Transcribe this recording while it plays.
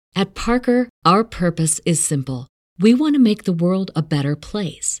At Parker, our purpose is simple. We want to make the world a better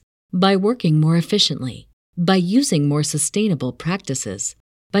place by working more efficiently, by using more sustainable practices,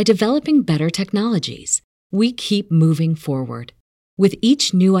 by developing better technologies. We keep moving forward. With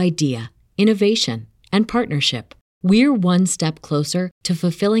each new idea, innovation, and partnership, we're one step closer to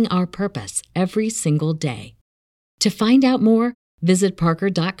fulfilling our purpose every single day. To find out more, visit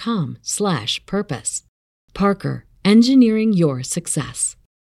parker.com/purpose. Parker, engineering your success.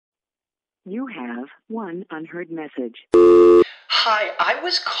 You have one unheard message. Hi, I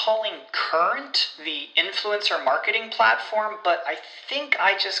was calling Current, the influencer marketing platform, but I think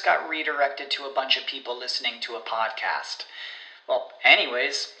I just got redirected to a bunch of people listening to a podcast. Well,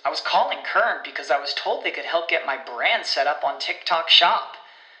 anyways, I was calling Current because I was told they could help get my brand set up on TikTok Shop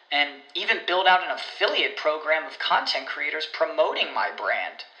and even build out an affiliate program of content creators promoting my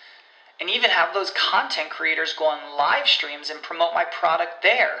brand. And even have those content creators go on live streams and promote my product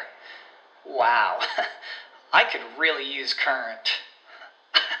there. Wow, I could really use Current.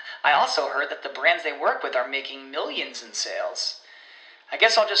 I also heard that the brands they work with are making millions in sales. I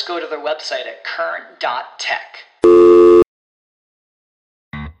guess I'll just go to their website at current.tech.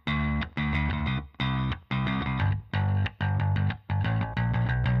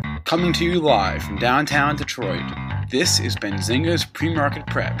 Coming to you live from downtown Detroit, this is Benzinga's PreMarket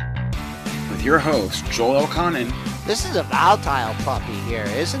Prep. With your host, Joel Elconin. This is a volatile puppy here,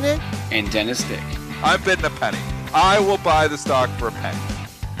 isn't it? And Dennis Dick. I'm bidding a penny. I will buy the stock for a penny.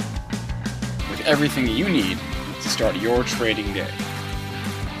 With everything you need to start your trading day.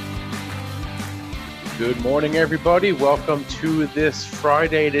 Good morning, everybody. Welcome to this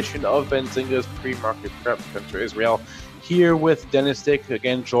Friday edition of Benzinga's PreMarket Prep. Spencer Israel here with Dennis Dick.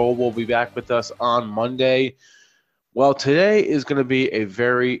 Again, Joel will be back with us on Monday. Well, today is going to be a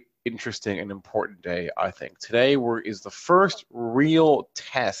very interesting and important day, I think. Today is the first real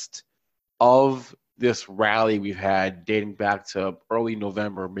test of this rally we've had dating back to early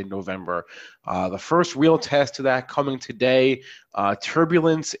November, mid-November. The first real test of that coming today.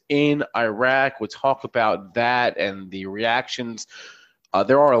 Turbulence in Iraq. We'll talk about that and the reactions.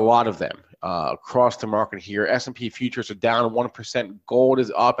 There are a lot of them across the market here. S&P futures are down 1%. Gold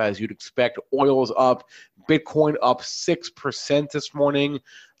is up, as you'd expect. Oil is up. Bitcoin up 6% this morning.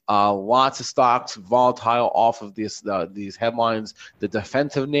 Lots of stocks volatile off of these headlines. The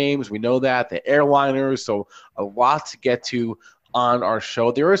defensive names, we know that. The airliners, so a lot to get to on our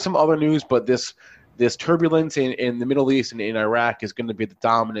show. There is some other news, but this turbulence in the Middle East and in Iraq is going to be the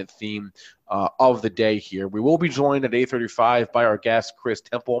dominant theme of the day here. We will be joined at 8:35 by our guest, Chris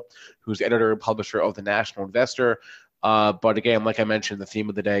Temple, who's editor and publisher of The National Investor. But again, like I mentioned, the theme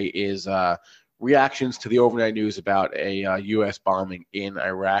of the day is reactions to the overnight news about a U.S. bombing in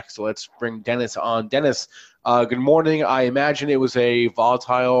Iraq. So let's bring Dennis on. Dennis, good morning. I imagine it was a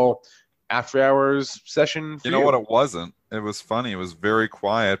volatile after-hours session for you. You know what? It wasn't. It was funny. It was very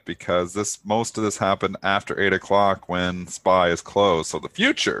quiet because most of this happened after 8 o'clock when SPY is closed. So the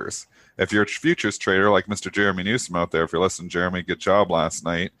futures, if you're a futures trader like Mr. Jeremy Newsom out there, if you're listening, Jeremy, good job last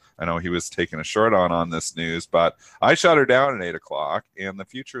night. I know he was taking a short on this news, but I shut her down at 8 o'clock, and the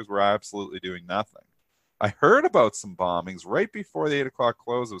futures were absolutely doing nothing. I heard about some bombings right before the 8 o'clock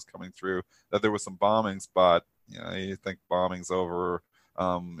close was coming through, that there was some bombings, but you think bombings over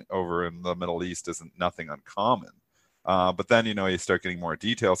in the Middle East isn't nothing uncommon. But then, you start getting more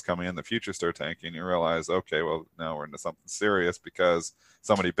details coming in, the futures start tanking, you realize, okay, well, now we're into something serious because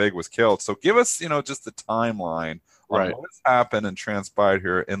somebody big was killed. So give us, just the timeline on what has happened and transpired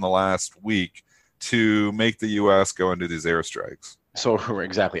here in the last week to make the U.S. go into these airstrikes. So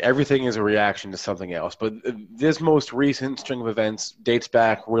exactly. Everything is a reaction to something else. But this most recent string of events dates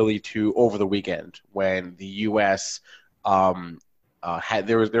back really to over the weekend when the U.S.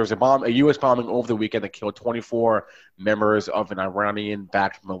 There was a U.S. bombing over the weekend that killed 24 members of an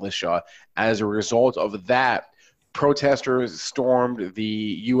Iranian-backed militia. As a result of that, protesters stormed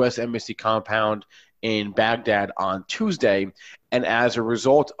the U.S. Embassy compound in Baghdad on Tuesday, and as a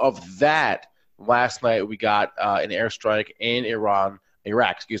result of that, last night we got an airstrike in Iraq,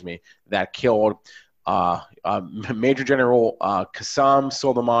 that killed Major General Qassem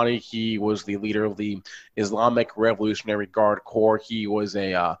Soleimani. He was the leader of the Islamic Revolutionary Guard Corps. He was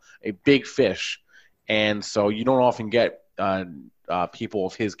a big fish, and so you don't often get people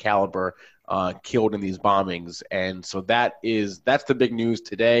of his caliber killed in these bombings. And so that's the big news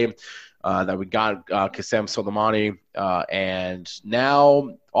today, that we got Qassem Soleimani, and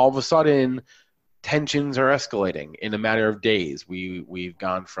now all of a sudden tensions are escalating in a matter of days. We've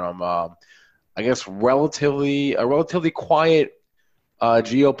gone from I guess a relatively quiet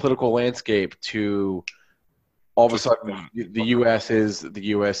geopolitical landscape to all of a sudden the U.S.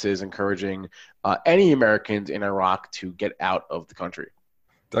 is encouraging any Americans in Iraq to get out of the country.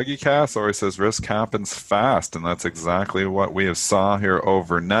 Dougie Cass always says risk happens fast, and that's exactly what we have saw here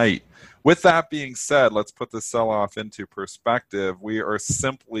overnight. With that being said, let's put the sell-off into perspective. We are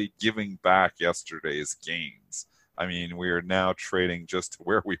simply giving back yesterday's gains. I mean, we are now trading just to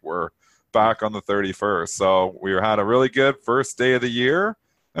where we were back on the 31st. So we had a really good first day of the year,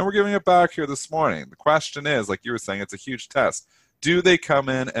 and we're giving it back here this morning. The question is, like you were saying, it's a huge test. Do they come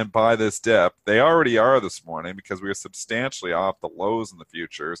in and buy this dip? They already are this morning because we are substantially off the lows in the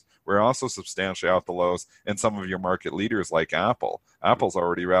futures. We're also substantially off the lows in some of your market leaders like Apple. Apple's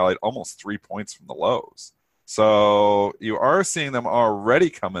already rallied almost 3 points from the lows. So you are seeing them already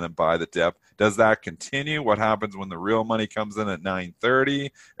come in and buy the dip. Does that continue? What happens when the real money comes in at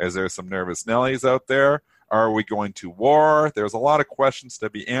 9:30? Is there some nervous Nellies out there? Are we going to war? There's a lot of questions to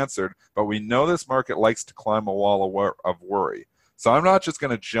be answered, but we know this market likes to climb a wall of worry. So I'm not just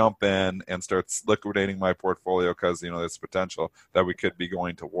going to jump in and start liquidating my portfolio because, there's potential that we could be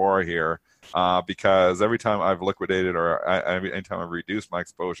going to war here because every time I've liquidated or anytime I've reduced my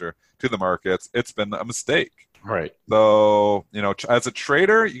exposure to the markets, it's been a mistake. Right. So, as a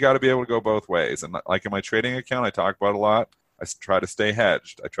trader, you got to be able to go both ways. And like in my trading account, I talk about a lot. I try to stay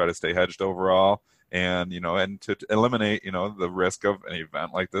hedged. I try to stay hedged overall and, and to eliminate, the risk of an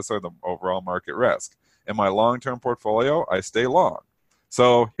event like this or the overall market risk. In my long-term portfolio, I stay long.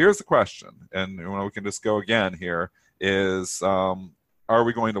 So here's the question, and we can just go again here, is are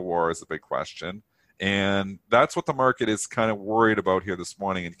we going to war is the big question. And that's what the market is kind of worried about here this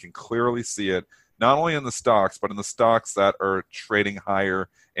morning, and you can clearly see it not only in the stocks, but in the stocks that are trading higher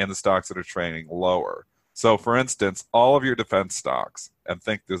and the stocks that are trading lower. So for instance, all of your defense stocks, and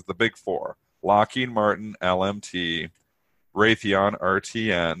think there's the big four, Lockheed Martin, LMT, Raytheon,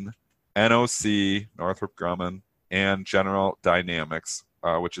 RTN, NOC, Northrop Grumman, and General Dynamics,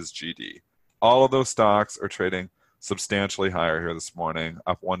 which is GD. All of those stocks are trading substantially higher here this morning,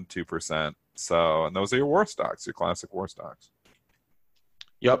 up 1-2%. So, and those are your war stocks, your classic war stocks.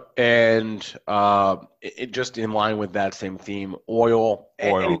 Yep, and it just in line with that same theme, oil.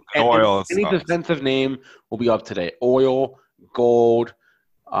 Any defensive name will be up today. Oil, gold.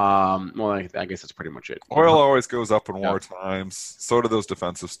 Well, I guess that's pretty much it. Oil always goes up in war times. So do those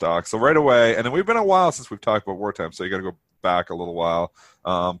defensive stocks. So right away, and then we've been a while since we've talked about war times, so you got to go back a little while.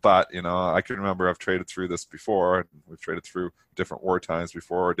 But I can remember I've traded through this before. We've traded through different war times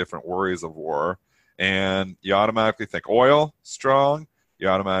before, different worries of war, and you automatically think oil strong. You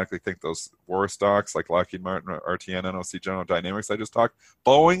automatically think those war stocks like Lockheed Martin, RTN, NOC, General Dynamics I just talked.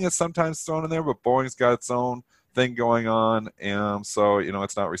 Boeing is sometimes thrown in there, but Boeing's got its own thing going on, and so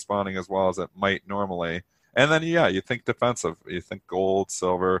it's not responding as well as it might normally. And then you think defensive. You think gold,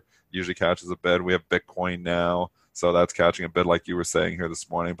 silver usually catches a bid. We have Bitcoin now, so that's catching a bid like you were saying here this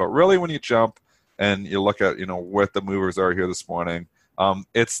morning. But really, when you jump and you look at what the movers are here this morning,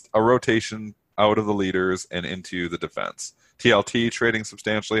 it's a rotation out of the leaders and into the defense. TLT trading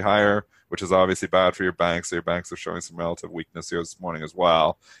substantially higher, which is obviously bad for your banks. So your banks are showing some relative weakness here this morning as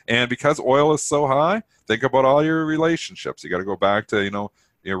well. And because oil is so high, think about all your relationships. You got to go back to,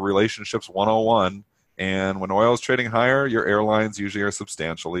 your relationships 101. And when oil is trading higher, your airlines usually are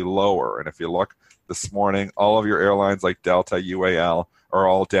substantially lower. And if you look this morning, all of your airlines like Delta, UAL are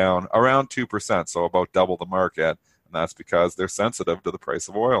all down around 2%, so about double the market. And that's because they're sensitive to the price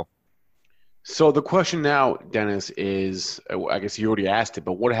of oil. So the question now, Dennis, is I guess you already asked it,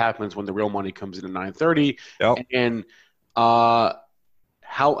 but what happens when the real money comes in at 9:30? Yep. And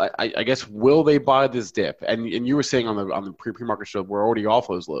how I guess will they buy this dip? And you were saying on the pre-market show we're already off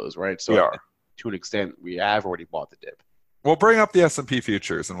those lows, right? So we are. To an extent, we have already bought the dip. We'll bring up the S&P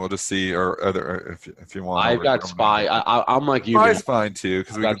futures and we'll just see, or other if you want. I've got SPY. I'm like you. SPY's fine too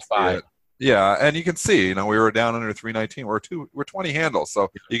because we can see it. Yeah, and you can see, we were down under 319. We're 20 handles,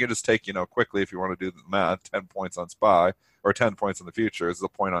 so you can just take, quickly if you want to do the math, 10 points on SPY or 10 points on the futures is a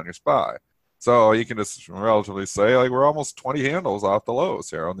point on your SPY. So you can just relatively say, we're almost 20 handles off the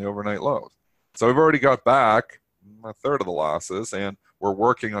lows here on the overnight lows. So we've already got back a third of the losses, and we're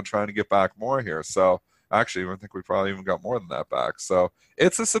working on trying to get back more here. So actually, I think we probably even got more than that back. So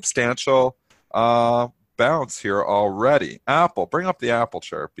it's a substantial bounce here already. Apple, bring up the Apple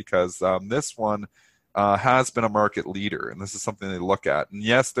chart because this one has been a market leader, and this is something they look at. And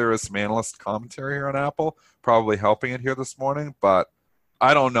yes, there is some analyst commentary here on Apple, probably helping it here this morning, but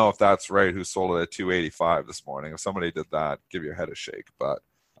I don't know if that's right who sold it at 285 this morning. If somebody did that, give your head a shake. But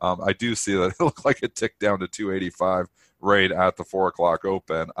I do see that it looked like it ticked down to 285 right at the 4 o'clock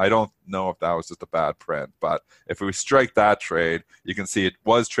open. I don't know if that was just a bad print, but if we strike that trade, you can see it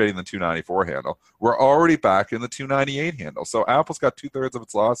was trading the 294 handle. We're already back in the 298 handle. So Apple's got 2/3 of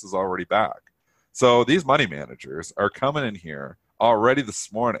its losses already back. So these money managers are coming in here already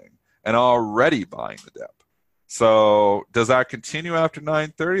this morning and already buying the dip. So does that continue after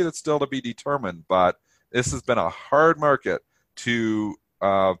 9:30? That's still to be determined, but this has been a hard market to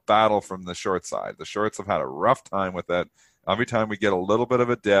battle from the short side. The shorts have had a rough time with it. Every time we get a little bit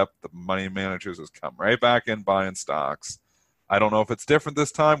of a dip, the money managers has come right back in buying stocks. I don't know if it's different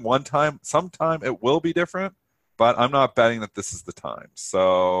this time. Sometime it will be different, but I'm not betting that this is the time.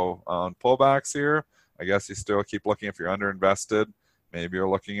 So on pullbacks here, I guess you still keep looking if you're underinvested. Maybe you're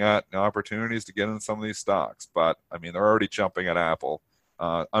looking at opportunities to get in some of these stocks. But, I mean, they're already jumping at Apple.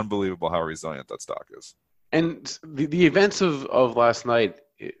 Unbelievable how resilient that stock is. And the events of last night,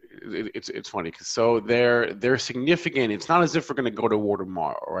 it's funny because so they're significant. It's not as if we're going to go to war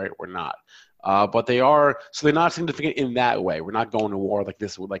tomorrow, right? We're not, but they are. So they're not significant in that way. We're not going to war like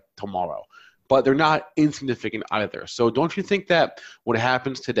this like tomorrow, but they're not insignificant either. So don't you think that what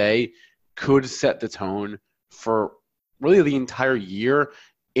happens today could set the tone for really the entire year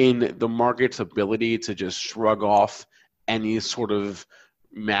in the market's ability to just shrug off any sort of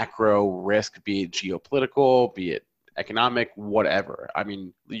macro risk, be it geopolitical, be it economic, whatever? I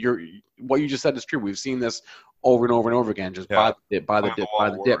mean, what you just said is true. We've seen this over and over and over again. Just buy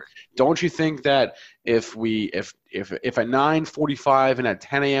the dip. Don't you think that if at 9:45 and at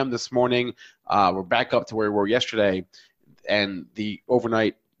 10 a.m. this morning, we're back up to where we were yesterday, and the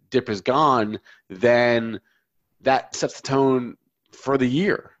overnight dip is gone, then that sets the tone for the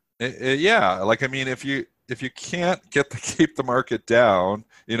year? Yeah, like I mean, if you can't keep the market down,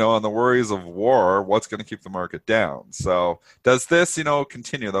 on the worries of war, what's going to keep the market down? So does this,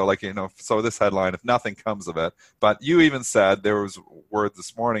 continue though? Like, so this headline, if nothing comes of it, but you even said there was word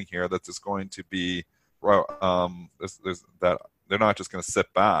this morning here that there's going to be, there's that they're not just going to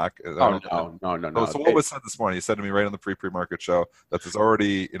sit back. No. So what was said this morning? You said to me right on the pre-market show that there's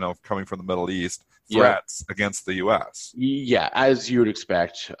already, coming from the Middle East, threats against the U.S. Yeah, as you would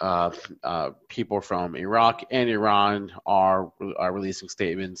expect, people from Iraq and Iran are releasing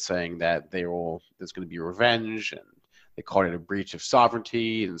statements saying that there's going to be revenge, and they call it a breach of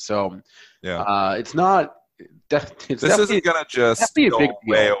sovereignty, and so it's not. This isn't going to just go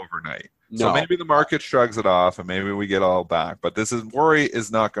away overnight. No. So maybe the market shrugs it off, and maybe we get all back. But worry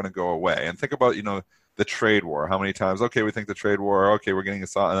is not going to go away. And think about, the trade war. How many times? Okay, we think the trade war. Okay, we're getting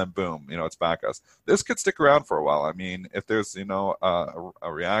and then boom, it's back us. This could stick around for a while. I mean, if there's a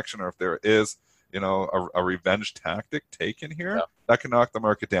reaction, or if there is a revenge tactic taken here, that can knock the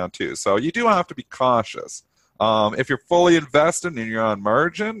market down too. So you do have to be cautious. If you're fully invested and you're on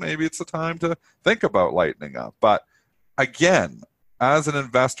margin, maybe it's the time to think about lightening up. But again, as an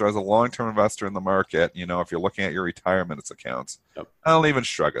investor, as a long-term investor in the market, if you're looking at your retirement accounts, I don't even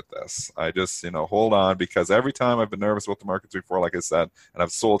shrug at this. I just, hold on, because every time I've been nervous about the markets before, like I said, and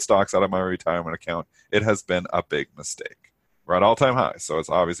I've sold stocks out of my retirement account, it has been a big mistake. We're at all-time highs, so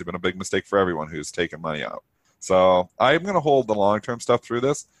it's obviously been a big mistake for everyone who's taken money out. So I'm going to hold the long-term stuff through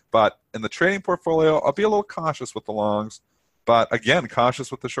this, but in the trading portfolio, I'll be a little cautious with the longs, but again,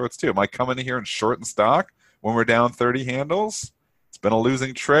 cautious with the shorts too. Am I coming in here and shorting stock when we're down 30 handles? It's been a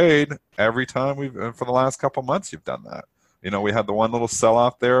losing trade every time for the last couple months you've done that. We had the one little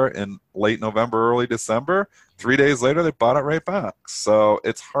sell-off there in late November, early December. 3 days later, they bought it right back. So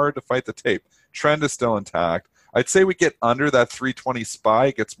it's hard to fight the tape. Trend is still intact. I'd say we get under that 320 SPY.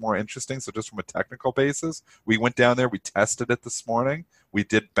 It gets more interesting. So just from a technical basis, we went down there. We tested it this morning. We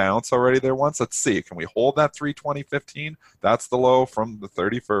did bounce already there once. Let's see. Can we hold that 320.15? That's the low from the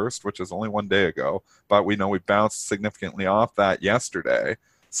 31st, which is only 1 day ago. But we know we bounced significantly off that yesterday.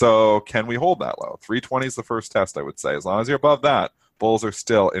 So can we hold that low? 320 is the first test, I would say. As long as you're above that, bulls are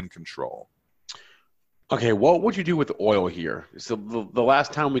still in control. Okay, what would you do with oil here? So the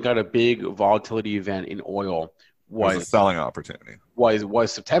last time we got a big volatility event in oil was a selling opportunity.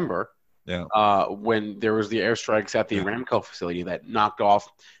 Was September. Yeah. When there was the airstrikes at the Aramco facility that knocked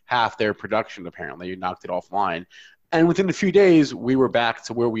off half their production. Apparently, you knocked it offline, and within a few days, we were back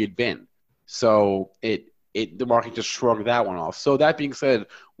to where we had been. So the market just shrugged that one off. So that being said,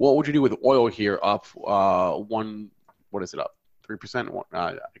 what would you do with oil here? Up what is it up? 3%?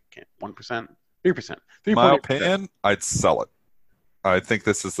 I can't. 1%. 3%. In my opinion, I'd sell it. I think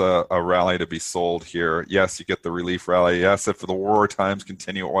this is a rally to be sold here. Yes, you get the relief rally. Yes, if the war times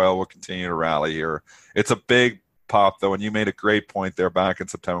continue, oil will continue to rally here. It's a big pop, though, and you made a great point there back in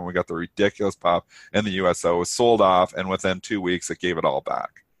September. We got the ridiculous pop in the USO. It was sold off, and within 2 weeks, it gave it all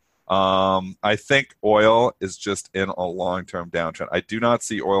back. I think oil is just in a long-term downtrend. I do not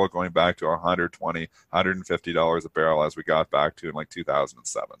see oil going back to $120, $150 a barrel as we got back to in like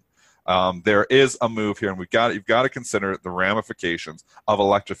 2007. There is a move here, and you've got to consider the ramifications of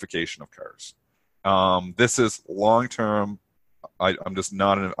electrification of cars. This is long-term. I'm just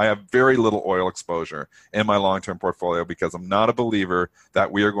not. I have very little oil exposure in my long-term portfolio because I'm not a believer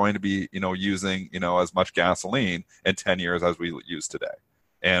that we are going to be, using, as much gasoline in 10 years as we use today.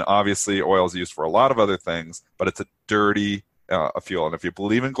 And obviously, oil is used for a lot of other things, but it's a dirty fuel. And if you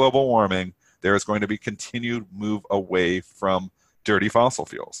believe in global warming, there is going to be continued move away from dirty fossil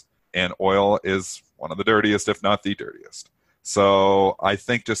fuels. And oil is one of the dirtiest, if not the dirtiest. So I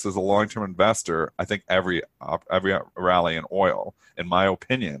think just as a long-term investor, I think every rally in oil, in my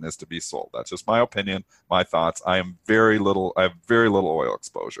opinion, is to be sold. That's just my opinion, my thoughts. I have very little oil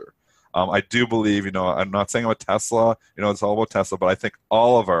exposure. I do believe, I'm not saying I'm a Tesla, it's all about Tesla, but I think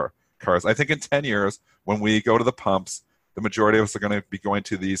all of our cars, I think in 10 years, when we go to the pumps, the majority of us are going to be going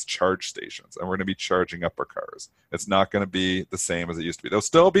to these charge stations, and we're going to be charging up our cars. It's not going to be the same as it used to be. There'll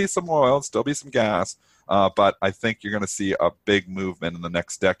still be some oil, still be some gas, but I think you're going to see a big movement in the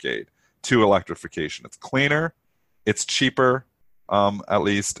next decade to electrification. It's cleaner, it's cheaper, at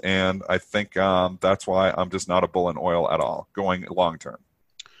least, and I think that's why I'm just not a bull in oil at all, going long term.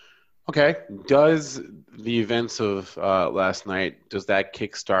 Okay. Does the events of last night, does that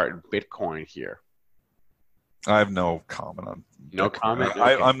kickstart Bitcoin here? I have no comment on Bitcoin. No comment? Okay.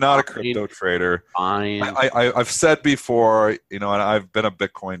 I'm not a crypto trader. Fine. I've said before, and I've been a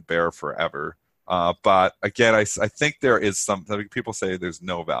Bitcoin bear forever. But again, I think there is some, people say there's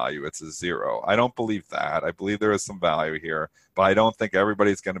no value. It's a zero. I don't believe that. I believe there is some value here, but I don't think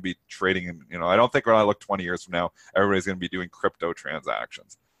everybody's going to be trading in, I don't think when I look 20 years from now, everybody's going to be doing crypto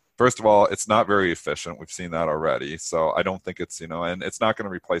transactions. First of all, it's not very efficient. We've seen that already. So I don't think it's, and it's not going to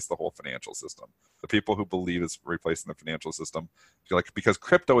replace the whole financial system. The people who believe it's replacing the financial system, because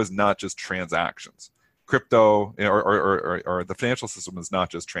crypto is not just transactions. Crypto or the financial system is not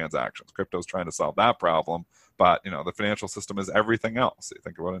just transactions. Crypto is trying to solve that problem, but the financial system is everything else. You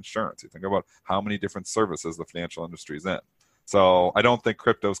think about insurance. You think about how many different services the financial industry is in. So I don't think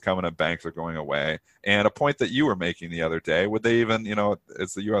crypto's coming and banks are going away. And a point that you were making the other day, would they even,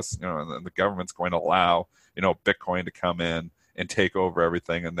 is the U.S., and the government's going to allow, Bitcoin to come in and take over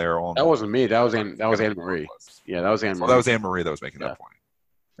everything in their own. That wasn't me. That was Anne Marie. Yeah, that was Anne Marie. Well, that was Anne Marie that was making that point.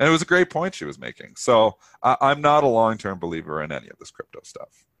 And it was a great point she was making. So I'm not a long-term believer in any of this crypto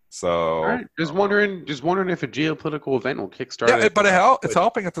stuff. So all right. Just wondering if a geopolitical event will kickstart. Yeah, but it's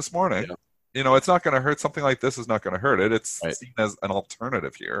helping it this morning. Yeah. It's not going to hurt. Something like this is not going to hurt it. It's seen as an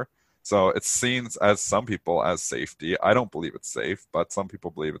alternative here. So it's seen as some people as safety. I don't believe it's safe, but some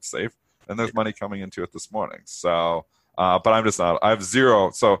people believe it's safe. And there's money coming into it this morning. So, but I'm just not. I have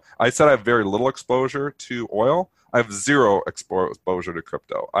zero. So I said I have very little exposure to oil. I have zero exposure to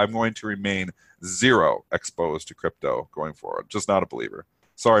crypto. I'm going to remain zero exposed to crypto going forward. Just not a believer.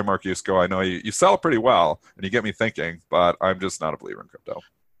 Sorry, Mark Yusko. I know you sell pretty well and you get me thinking, but I'm just not a believer in crypto.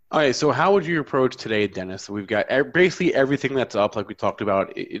 All right, so how would you approach today, Dennis? We've got basically everything that's up, like we talked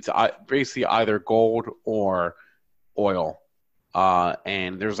about. It's basically either gold or oil,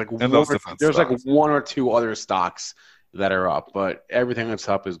 and there's like one or two other stocks that are up, but everything that's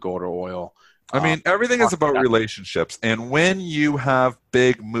up is gold or oil. I mean, everything is about relationships, and when you have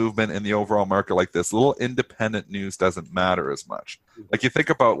big movement in the overall market like this, little independent news doesn't matter as much. Like you think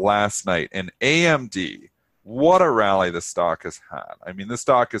about last night, and AMD. What a rally this stock has had. I mean, this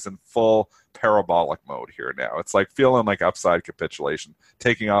stock is in full parabolic mode here now. It's like feeling like upside capitulation,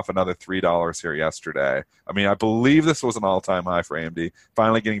 taking off another $3 here yesterday. I mean, I believe this was an all-time high for AMD,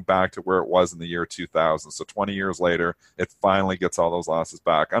 finally getting back to where it was in the year 2000. So 20 years later, it finally gets all those losses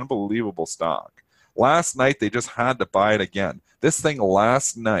back. Unbelievable stock. Last night, they just had to buy it again. This thing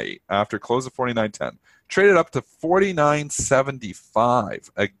last night, after close of 49.10, traded up to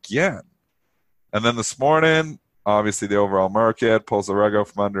 49.75 again. And then this morning, obviously the overall market pulls the rug out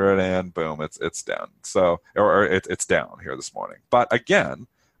from under it, and boom, it's down. So, or it's down here this morning. But again,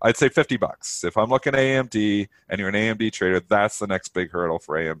 I'd say $50. If I'm looking at AMD and you're an AMD trader, that's the next big hurdle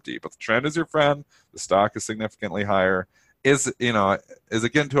for AMD. But the trend is your friend. The stock is significantly higher. Is it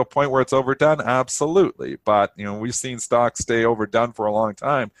getting to a point where it's overdone? Absolutely. But we've seen stocks stay overdone for a long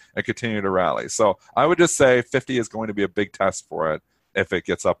time and continue to rally. So I would just say 50 is going to be a big test for it. If it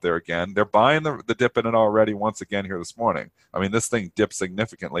gets up there again. They're buying the dip in it already once again here this morning. I mean, this thing dipped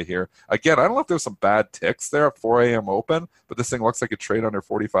significantly here. Again, I don't know if there's some bad ticks there at 4 a.m. open, but this thing looks like a trade under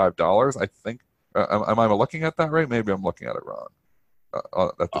 $45. I think, am I looking at that right? Maybe I'm looking at it wrong.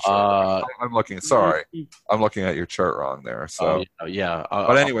 at the chart? I'm looking. Sorry, I'm looking at your chart wrong there. So yeah.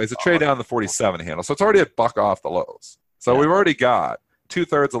 But anyways, a trade down the 47 handle, so it's already a buck off the lows. So we've already got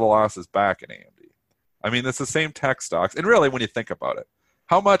 2/3 of the losses back in AMD. I mean, it's the same tech stocks, and really, when you think about it,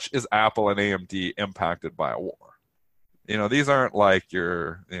 how much is Apple and AMD impacted by a war? These aren't like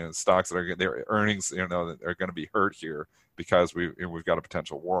your stocks that are their earnings. That are going to be hurt here because we've got a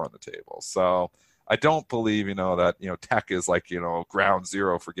potential war on the table. So I don't believe that tech is like ground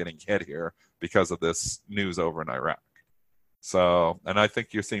zero for getting hit here because of this news over in Iraq. So, and I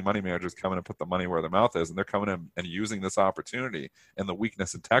think you're seeing money managers come in and put the money where their mouth is, and they're coming in and using this opportunity and the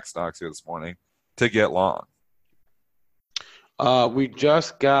weakness in tech stocks here this morning to get long. We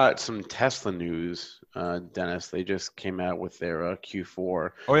just got some Tesla news, Dennis. They just came out with their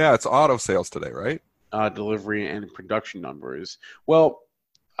Q4. Oh yeah, it's auto sales today, right? Delivery and production numbers. Well,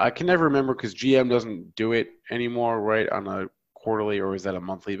 I can never remember because GM doesn't do it anymore, right? On a quarterly, or is that a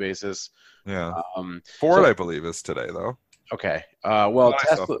monthly basis? Yeah. Ford, I believe, is today though. Okay. Well,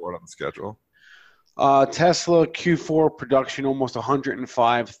 Tesla Ford on the schedule. Tesla Q4 production almost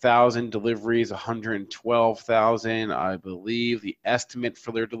 105,000 deliveries, 112,000. I believe the estimate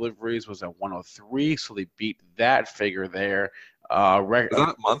for their deliveries was at 103, so they beat that figure there. Is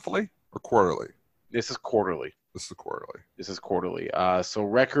that monthly or quarterly? This is quarterly. This is quarterly. So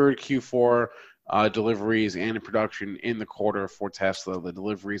record Q4 deliveries and production in the quarter for Tesla. The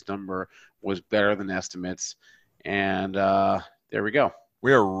deliveries number was better than estimates. And there we go.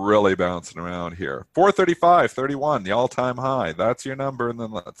 We are really bouncing around here. 435.31, the all-time high. That's your number, and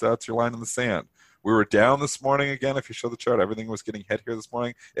then that's your line in the sand. We were down this morning again. If you show the chart, everything was getting hit here this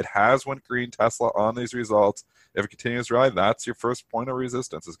morning. It has went green, Tesla, on these results. If it continues to ride, that's your first point of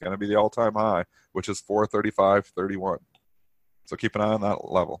resistance. It's going to be the all-time high, which is 435.31. So keep an eye on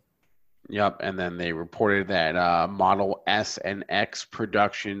that level. Yep, and then they reported that Model S and X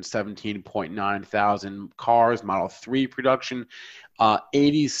production, 17.9 thousand cars. Model 3 production,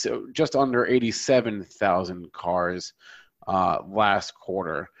 just under 87,000 cars last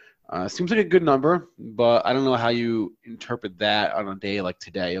quarter. Seems like a good number, but I don't know how you interpret that on a day like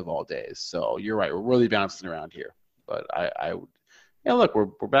today of all days. So you're right, we're really bouncing around here. But look,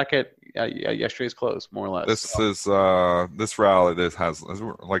 we're back at yesterday's close, more or less. This rally. This has,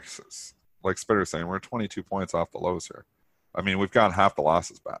 like Spitter's saying, we're 22 points off the lows here. I mean, we've gotten half the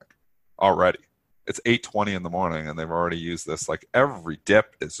losses back already. It's 8:20 in the morning, and they've already used this. Like every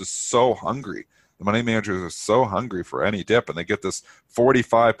dip is just so hungry. The money managers are so hungry for any dip, and they get this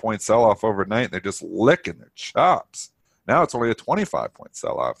 45-point sell-off overnight, and they're just licking their chops. Now it's only a 25-point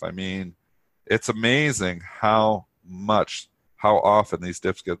sell-off. I mean, it's amazing how often these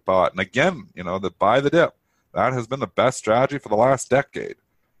dips get bought. And again, the buy the dip. That has been the best strategy for the last decade.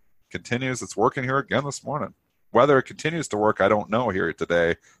 Continues. It's working here again this morning. Whether it continues to work, I don't know here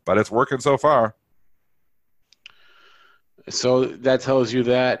today, but it's working so far. So that tells you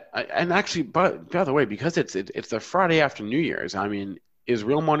that, and actually, by the way, because it's the Friday after New Year's, I mean, is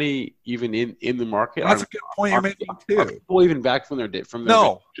real money even in the market? That's a good point you're making too. Are people even back from their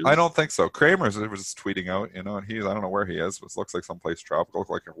No, I don't think so. Kramer was just tweeting out, and I don't know where he is. It looks like someplace tropical,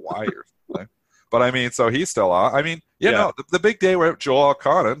 like Hawaii or something. But I mean, so he's still out. I mean, the big day where Joel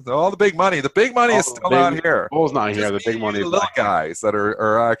Conan, all the big money is still not here. Joel's not here. The big money is the little guys that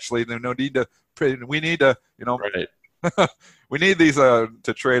are actually, no need to. We need to, Right. we need these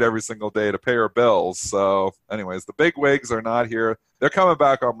to trade every single day to pay our bills. So, anyways, the big wigs are not here. They're coming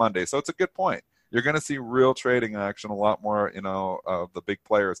back on Monday, so it's a good point. You're going to see real trading action, a lot more, of the big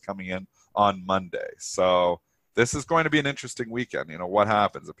players coming in on Monday. So this is going to be an interesting weekend. What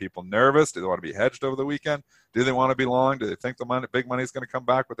happens? Are people nervous? Do they want to be hedged over the weekend? Do they want to be long? Do they think the big money is going to come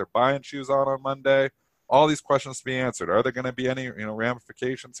back with their buying shoes on Monday? All these questions to be answered. Are there going to be any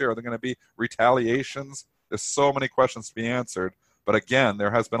ramifications here? Are there going to be retaliations? There's so many questions to be answered. But again,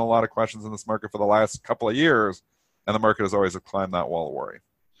 there has been a lot of questions in this market for the last couple of years, and the market has always climbed that wall of worry.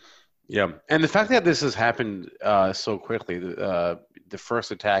 Yeah, and the fact that this has happened so quickly, the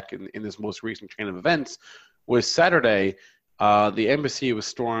first attack in this most recent chain of events was Saturday. The embassy was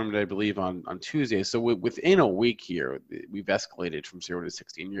stormed, I believe, on Tuesday. So within a week here, we've escalated from 0 to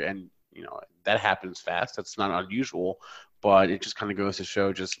 16. And that happens fast. That's not unusual, but it just kind of goes to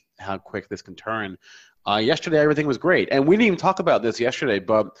show just how quick this can turn. Yesterday, everything was great. And we didn't even talk about this yesterday,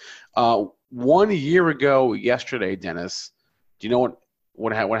 but 1 year ago yesterday, Dennis, do you know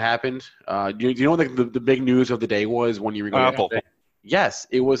what happened? Do you know what the big news of the day was 1 year ago? Apple. Yesterday? Yes,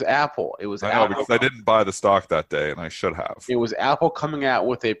 it was Apple. It was Apple. Because I didn't buy the stock that day, and I should have. It was Apple coming out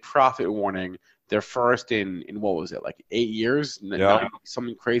with a profit warning. Their first in what was it, like 8 years? Yeah.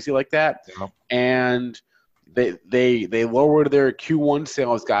 Something crazy like that. Yeah. And They lowered their Q1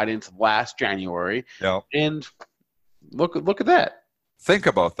 sales guidance last January, Yep. and look at that. Think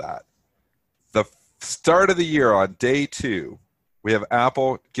about that. The start of the year on day 2, we have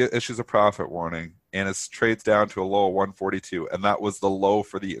Apple issues a profit warning, and it trades down to a low of 142, and that was the low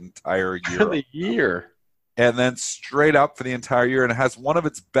for the entire year. For the year. And then straight up for the entire year, and it has one of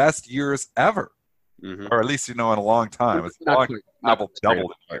its best years ever, or at least in a long time. It's Apple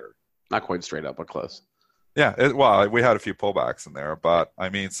doubled the year. Not quite straight up, but close. Yeah, well, we had a few pullbacks in there, but I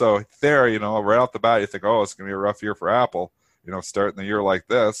mean, so there, right off the bat, you think, oh, it's going to be a rough year for Apple, starting the year like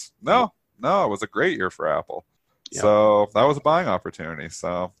this. No, it was a great year for Apple. Yep. So that was a buying opportunity.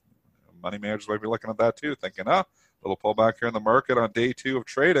 So money managers might be looking at that too, thinking, a little pullback here in the market on day 2 of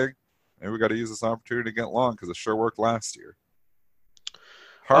trading. Maybe we got to use this opportunity to get long because it sure worked last year.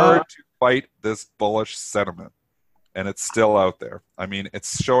 Hard to fight this bullish sentiment. And it's still out there. I mean,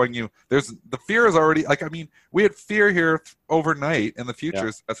 it's showing you the fear is already we had fear here overnight in the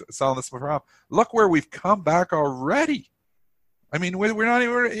futures selling this around. Look where we've come back already. I mean, we're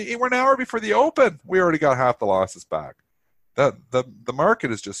an hour before the open. We already got half the losses back. The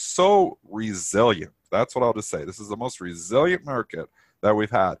market is just so resilient. That's what I'll just say. This is the most resilient market that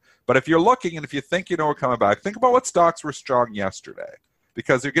we've had. But if you're looking and if you think we're coming back, think about what stocks were strong yesterday,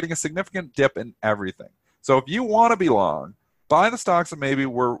 because you're getting a significant dip in everything. So if you want to be long, buy the stocks that maybe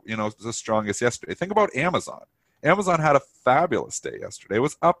were, the strongest yesterday. Think about Amazon. Amazon had a fabulous day yesterday. It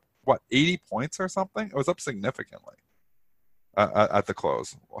was up, 80 points or something? It was up significantly at the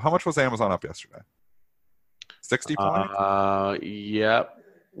close. How much was Amazon up yesterday? 60 points? Yep.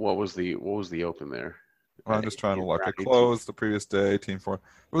 What was the open there? Well, I'm just trying to look. It closed the previous day, 18.4. It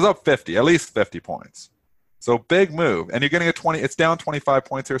was up 50, at least 50 points. So big move. And you're getting it's down 25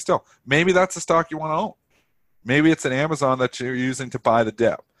 points here still. Maybe that's the stock you want to own. Maybe it's an Amazon that you're using to buy the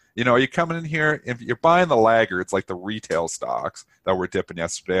dip. Are you coming in here, if you're buying the laggards, like the retail stocks that were dipping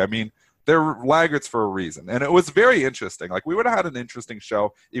yesterday, I mean, they're laggards for a reason. And it was very interesting. Like, we would have had an interesting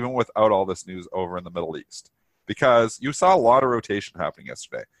show even without all this news over in the Middle East, because you saw a lot of rotation happening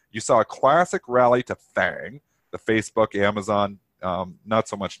yesterday. You saw a classic rally to FANG, the Facebook, Amazon, not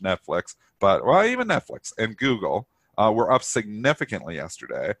so much Netflix, but even Netflix and Google were up significantly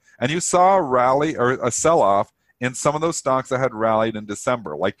yesterday. And you saw a rally or a sell-off in some of those stocks that had rallied in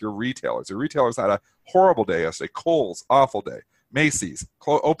December, like your retailers. Your retailers had a horrible day yesterday. Kohl's, awful day. Macy's,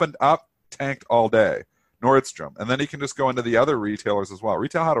 opened up, tanked all day. Nordstrom. And then you can just go into the other retailers as well.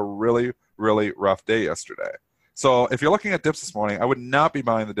 Retail had a really, really rough day yesterday. So if you're looking at dips this morning, I would not be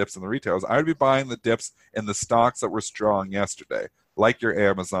buying the dips in the retailers. I would be buying the dips in the stocks that were strong yesterday, like your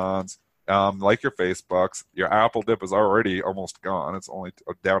Amazons, like your Facebooks. Your Apple dip is already almost gone. It's only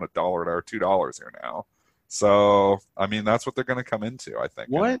down $1 or $2 here now. So, I mean, that's what they're going to come into, I think.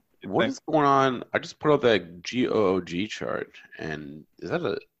 What is going on? I just put out that GOOG chart, and is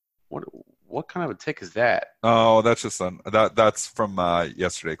that what kind of a tick is that? Oh, that's just that's from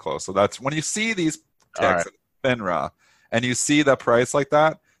yesterday close. So that's when you see these ticks at FINRA, and you see the price like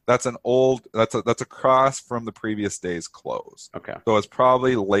that. That's a cross from the previous day's close. Okay. So it's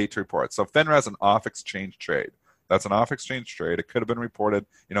probably late to report. So FINRA is an off-exchange trade. That's an off-exchange trade. It could have been reported.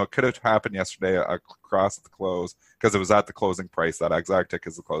 It could have happened yesterday, a cross at the close, because it was at the closing price. That exact tick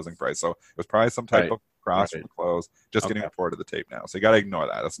is the closing price. So it was probably some type of cross from the close, just getting reported to the tape now. So you got to ignore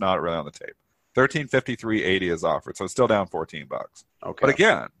that. It's not really on the tape. 1353.80 is offered, so it's still down $14. Okay. But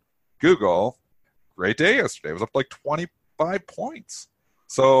again, Google, great day yesterday. It was up like 25 points.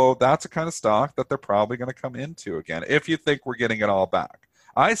 So that's a kind of stock that they're probably going to come into again, if you think we're getting it all back.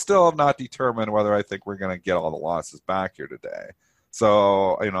 I still have not determined whether I think we're going to get all the losses back here today.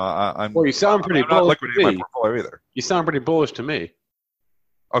 So, I'm. Well, you sound pretty bullish. I'm not liquidating my portfolio either. You sound pretty bullish to me.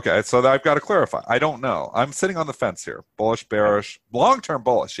 Okay, so I've got to clarify. I don't know. I'm sitting on the fence here. Bullish, bearish, long-term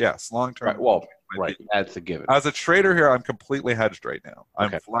bullish. Yes, long-term. Right. Well, right. That's a given. As a trader here, I'm completely hedged right now.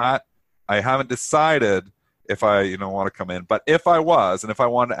 I'm flat. I haven't decided if I want to come in, but if I was, and if I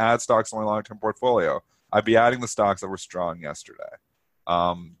wanted to add stocks to my long-term portfolio, I'd be adding the stocks that were strong yesterday.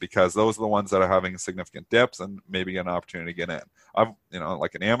 Because those are the ones that are having significant dips and maybe an opportunity to get in. I've,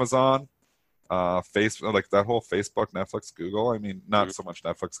 like an Amazon, Facebook, like that whole Facebook, Netflix, Google. I mean, not so much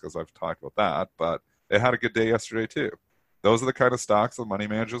Netflix because I've talked about that, but it had a good day yesterday too. Those are the kind of stocks that money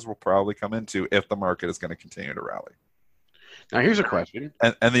managers will probably come into if the market is going to continue to rally. Now, here's a question.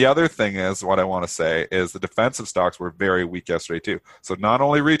 And the other thing is, what I want to say is the defensive stocks were very weak yesterday too. So not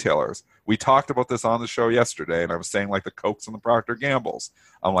only retailers, we talked about this on the show yesterday, and I was saying like the Cokes and the Procter Gambles.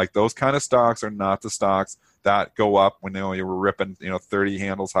 I'm like, those kind of stocks are not the stocks that go up when you were ripping 30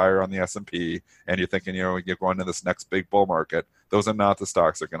 handles higher on the S&P, and you're thinking you're going to this next big bull market. Those are not the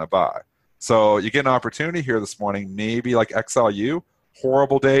stocks they're going to buy. So you get an opportunity here this morning, maybe like XLU,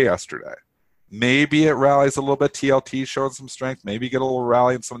 horrible day yesterday. Maybe it rallies a little bit. TLT showed some strength. Maybe get a little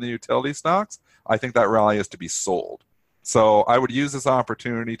rally in some of the utility stocks. I think that rally is to be sold. So I would use this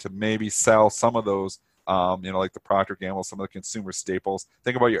opportunity to maybe sell some of those, like the Procter & Gamble, some of the consumer staples.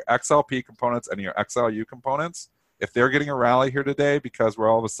 Think about your XLP components and your XLU components. If they're getting a rally here today because we're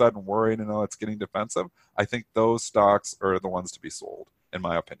all of a sudden worried and it's getting defensive, I think those stocks are the ones to be sold, in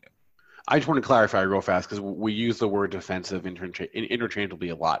my opinion. I just want to clarify real fast because we use the word defensive interchangeably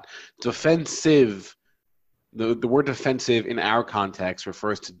a lot. Defensive, the word defensive in our context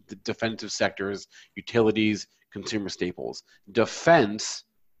refers to the defensive sectors, utilities, consumer staples. Defense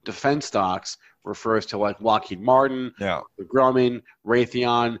stocks refers to like Lockheed Martin, Grumman,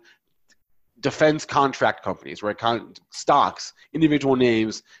 Raytheon, defense contract companies, right? Stocks, individual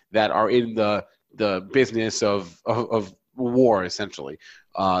names that are in the business of war, essentially.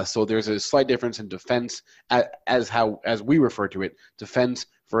 So there's a slight difference in defense as we refer to it, defense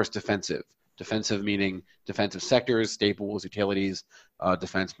versus defensive. Defensive meaning defensive sectors, staples, utilities.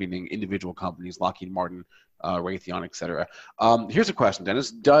 Defense meaning individual companies, Lockheed Martin, Raytheon, etc. Here's a question,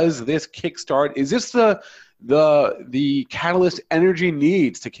 Dennis. Does this kickstart? Is this the catalyst energy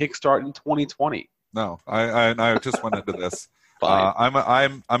needs to kickstart in 2020? No, I just went into this.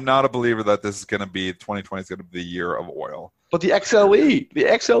 I'm not a believer that this is going to be 2020 is going to be the year of oil. But the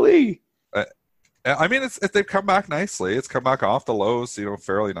XLE. I mean, they've come back nicely. It's come back off the lows,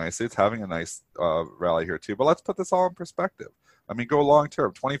 fairly nicely. It's having a nice rally here too. But let's put this all in perspective. I mean, go long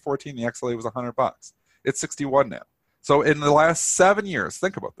term. 2014, the XLE was $100. It's 61 now. So in the last 7 years,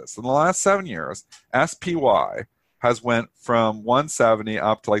 think about this. In the last 7 years, SPY has went from 170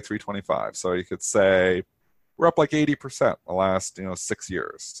 up to like 325. So you could say we're up like 80% the last 6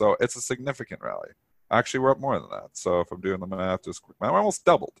 years. So it's a significant rally. Actually, we're up more than that. So if I'm doing the math just quick, we're almost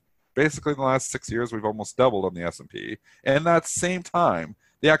doubled. Basically, in the last 6 years, we've almost doubled on the S&P. And in that same time,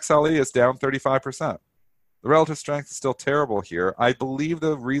 the XLE is down 35%. The relative strength is still terrible here. I believe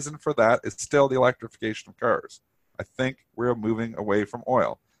the reason for that is still the electrification of cars. I think we're moving away from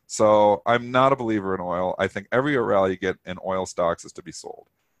oil. So I'm not a believer in oil. I think every rally you get in oil stocks is to be sold.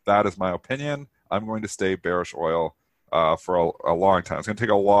 That is my opinion. I'm going to stay bearish oil for a long time. It's going to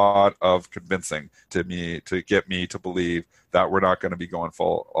take a lot of convincing to get me to believe that we're not going to be going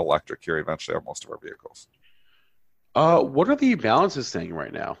full electric here eventually on most of our vehicles. What are the balances saying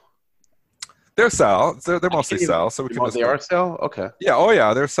right now? They're sell. They're mostly sell. So we can. They are sell. Okay. Yeah. Oh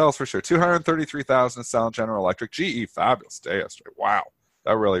yeah. They're sells for sure. 233,000 sell in General Electric. GE, fabulous day yesterday. Wow,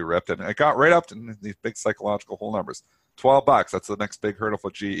 that really ripped, and it got right up to these big psychological whole numbers. $12. That's the next big hurdle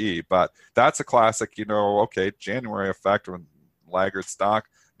for GE. But that's a classic. Okay, January effect when laggard stock.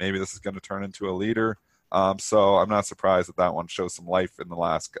 Maybe this is going to turn into a leader. So I'm not surprised that one shows some life in the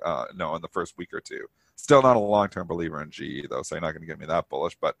last in the first week or two. Still not a long-term believer in GE though, so you're not going to get me that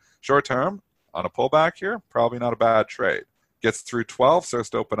bullish. But short-term, on a pullback here, probably not a bad trade. Gets through 12, starts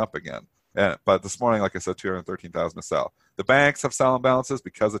to open up again. But this morning, like I said, 213,000 to sell. The banks have selling balances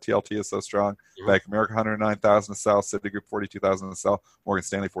because the TLT is so strong. Mm-hmm. Bank of America, 109,000 to sell. Citigroup, 42,000 to sell. Morgan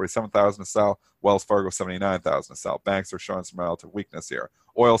Stanley, 47,000 to sell. Wells Fargo, 79,000 to sell. Banks are showing some relative weakness here.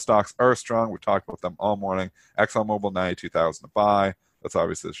 Oil stocks are strong. We've talked about them all morning. ExxonMobil, 92,000 to buy. That's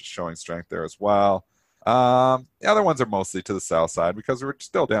obviously showing strength there as well. The other ones are mostly to the sell side because we're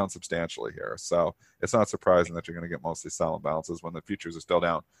still down substantially here. So it's not surprising that you're going to get mostly selling balances when the futures are still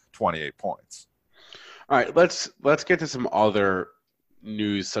down 28 points. All right, let's get to some other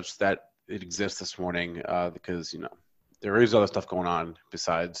news such that it exists this morning because there is other stuff going on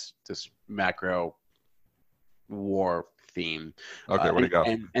besides this macro war theme. Okay, what do you got?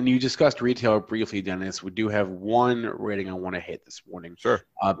 And you discussed retail briefly, Dennis. We do have one rating I want to hit this morning. Sure.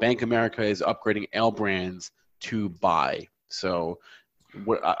 Bank of America is upgrading L brands to buy. So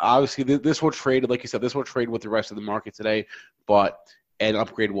obviously this will trade, like you said, this will trade with the rest of the market today, but an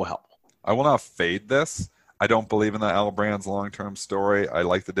upgrade will help. I will not fade this. I don't believe in the L brands long-term story. I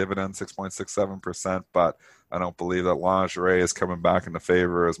like the dividend, 6.67%, but I don't believe that lingerie is coming back into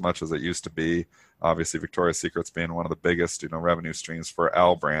favor as much as it used to be. Obviously, Victoria's Secret's being one of the biggest, revenue streams for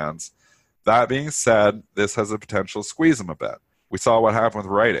L brands. That being said, this has a potential to squeeze them a bit. We saw what happened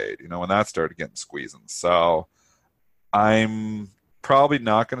with Rite Aid, when that started getting squeezing. So I'm probably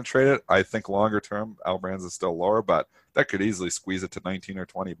not going to trade it. I think longer term, L brands is still lower, but that could easily squeeze it to 19 or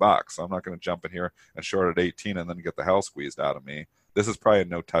 20 bucks. So I'm not going to jump in here and short at 18 and then get the hell squeezed out of me. This is probably a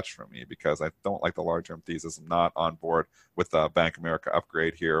no touch for me because I don't like the long-term thesis. I'm not on board with the Bank of America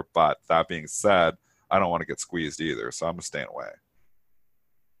upgrade here. But that being said, I don't want to get squeezed either. So I'm just staying away.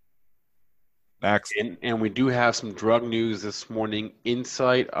 Next. And we do have some drug news this morning.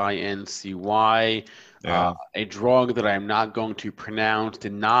 Incyte, INCY, Yeah. a drug that I am not going to pronounce,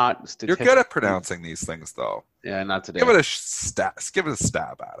 did not You're statistically. good at pronouncing these things, though. Yeah, not today. Give it a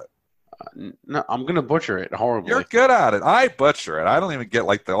stab at it. No, I'm going to butcher it horribly. You're good at it. I butcher it. I don't even get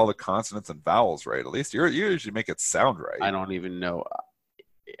like all the consonants and vowels right. At least you usually make it sound right. I don't even know.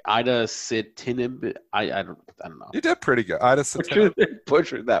 Idacitinib. I don't know. You did pretty good. Idacitinib.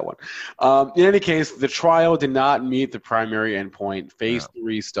 Butchered that one. In any case, the trial did not meet the primary endpoint. Phase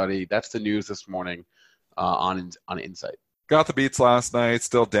 3 study. That's the news this morning on Insight. Got the beats last night,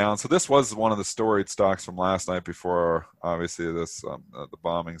 still down. So this was one of the storied stocks from last night before, obviously, this the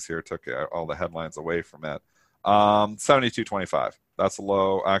bombings here took all the headlines away from it. 72.25. That's a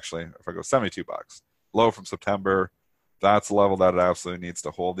low. Actually, if I go $72, low from September. That's a level that it absolutely needs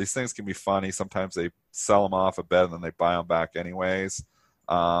to hold. These things can be funny. Sometimes they sell them off a bit and then they buy them back anyways.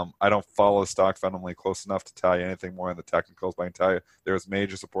 I don't follow the stock fundamentally close enough to tell you anything more in the technicals, but I can tell you there's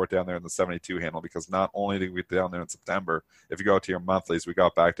major support down there in the 72 handle because not only did we get down there in September, if you go to your monthlies, we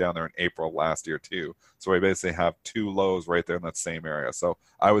got back down there in April last year too. So we basically have two lows right there in that same area. So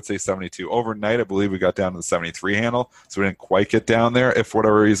I would say 72. Overnight, I believe we got down to the 73 handle, so we didn't quite get down there. If for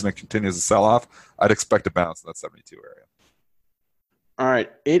whatever reason it continues to sell off, I'd expect to bounce in that 72 area. All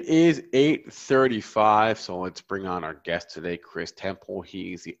right, it is 8:35, so let's bring on our guest today, Chris Temple.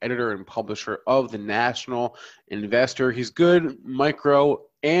 He's the editor and publisher of the National Investor. He's good micro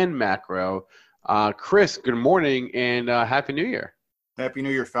and macro. Chris, good morning and Happy New Year. Happy New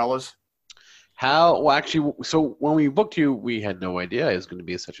Year, fellas. So when we booked you, we had no idea it was going to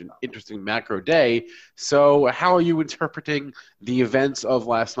be such an interesting macro day. So how are you interpreting the events of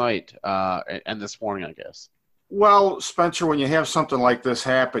last night and this morning, I guess? Well, Spencer, when you have something like this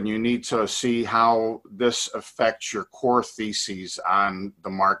happen, you need to see how this affects your core theses on the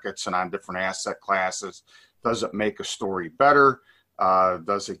markets and on different asset classes. Does it make a story better?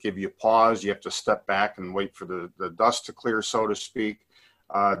 Does it give you pause? You have to step back and wait for the dust to clear, so to speak.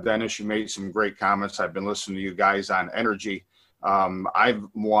 Dennis, you made some great comments. I've been listening to you guys on energy. I'm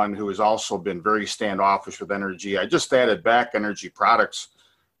one who has also been very standoffish with energy. I just added back energy products.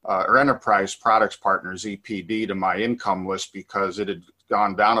 Or Enterprise Products Partners, EPD, to my income list because it had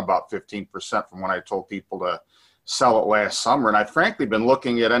gone down about 15% from when I told people to sell it last summer. And I've frankly been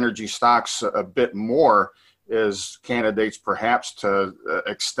looking at energy stocks a bit more as candidates perhaps to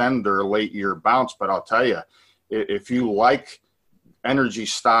extend their late year bounce. But I'll tell you, if you like energy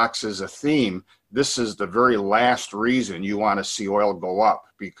stocks as a theme, this is the very last reason you want to see oil go up,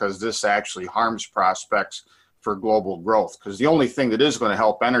 because this actually harms prospects for global growth. Because the only thing that is going to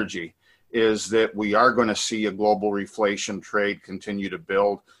help energy is that we are going to see a global reflation trade continue to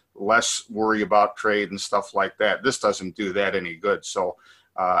build, less worry about trade and stuff like that. This doesn't do that any good. So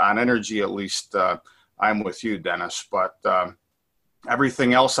on energy, at least I'm with you, Dennis. But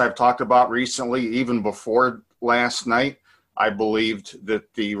everything else I've talked about recently, even before last night, I believed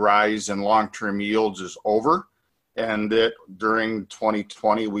that the rise in long-term yields is over and that during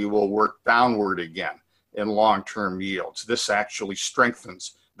 2020 we will work downward again in long-term yields. This actually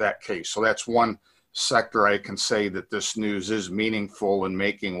strengthens that case. So that's one sector I can say that this news is meaningful in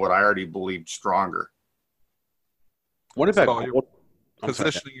making what I already believed stronger. What about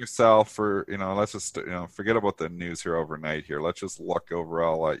positioning yourself for, let's just, forget about the news here overnight here. Let's just look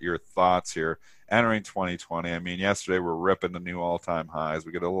overall at your thoughts here entering 2020. I mean, yesterday we're ripping the new all-time highs.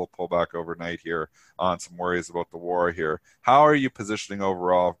 We get a little pullback overnight here on some worries about the war here. How are you positioning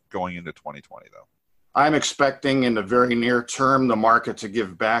overall going into 2020 though? I'm expecting in the very near term the market to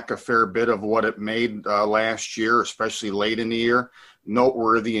give back a fair bit of what it made last year, especially late in the year.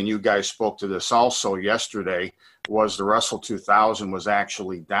 Noteworthy, and you guys spoke to this also yesterday, was the Russell 2000 was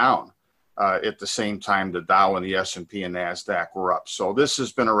actually down. At the same time, the Dow and the S&P and NASDAQ were up. So this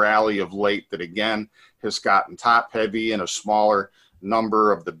has been a rally of late that, again, has gotten top-heavy in a smaller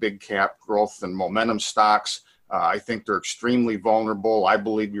number of the big cap growth and momentum stocks. I think they're extremely vulnerable. I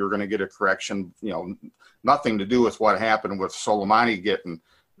believe you're going to get a correction, nothing to do with what happened with Soleimani getting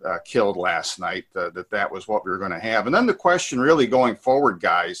killed last night, that was what we were going to have. And then the question really going forward,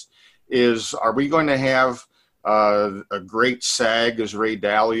 guys, is are we going to have a great sag, as Ray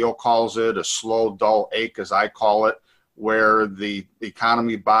Dalio calls it, a slow, dull ache, as I call it, where the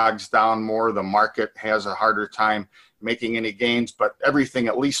economy bogs down more, the market has a harder time making any gains, but everything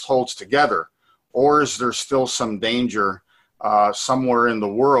at least holds together? Or is there still some danger somewhere in the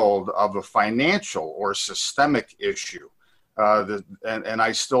world of a financial or systemic issue? And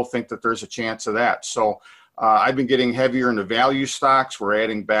I still think that there's a chance of that. So I've been getting heavier into value stocks. We're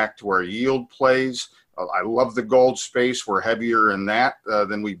adding back to our yield plays. I love the gold space. We're heavier in that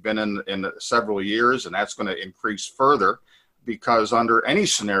than we've been in several years, and that's going to increase further because under any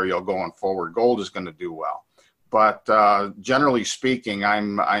scenario going forward, gold is going to do well. But generally speaking,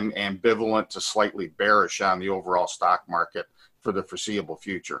 I'm ambivalent to slightly bearish on the overall stock market for the foreseeable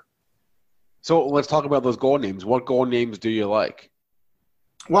future. So let's talk about those gold names. What gold names do you like?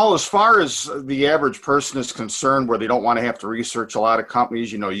 Well, as far as the average person is concerned, where they don't want to have to research a lot of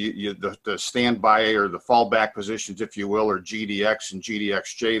companies, the standby or the fallback positions, if you will, are GDX and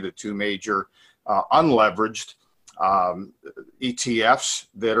GDXJ, the two major unleveraged ETFs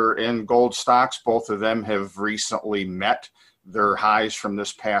that are in gold stocks. Both of them have recently met their highs from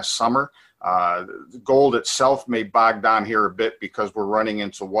this past summer. Gold itself may bog down here a bit because we're running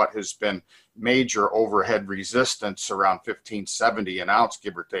into what has been major overhead resistance around 1570 an ounce,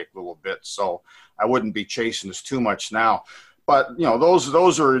 give or take a little bit. So I wouldn't be chasing this too much now. But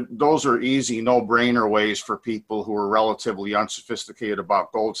those are easy, no-brainer ways for people who are relatively unsophisticated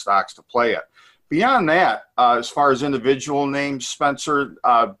about gold stocks to play it. Beyond that, as far as individual names, Spencer,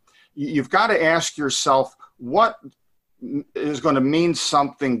 you've got to ask yourself what is going to mean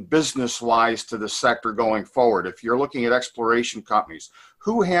something business-wise to the sector going forward. If you're looking at exploration companies,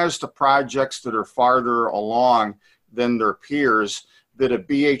 who has the projects that are farther along than their peers that a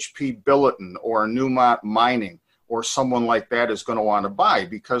BHP Billiton or a Newmont Mining or someone like that is going to want to buy?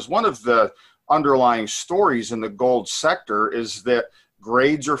 Because one of the underlying stories in the gold sector is that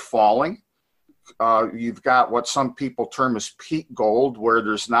grades are falling. You've got what some people term as peak gold, where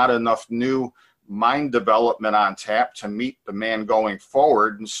there's not enough new mine development on tap to meet demand going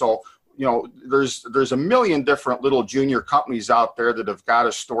forward. And so, there's a million different little junior companies out there that have got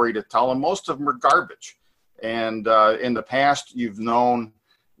a story to tell, and most of them are garbage. And in the past, you've known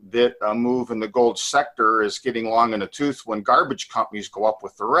that a move in the gold sector is getting long in the tooth when garbage companies go up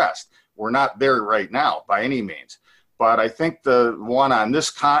with the rest. We're not there right now by any means. But I think the one on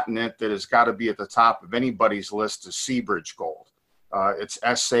this continent that has got to be at the top of anybody's list is Seabridge Gold. It's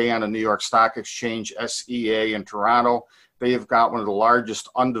SA on the New York Stock Exchange, SEA in Toronto. They have got one of the largest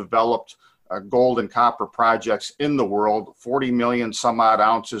undeveloped gold and copper projects in the world, 40 million some odd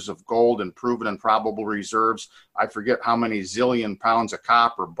ounces of gold and proven and probable reserves. I forget how many zillion pounds of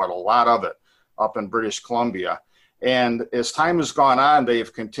copper, but a lot of it up in British Columbia. And as time has gone on, they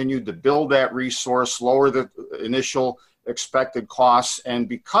have continued to build that resource, lower the initial expected costs. And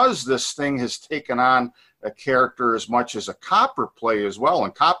because this thing has taken on a character as much as a copper play as well,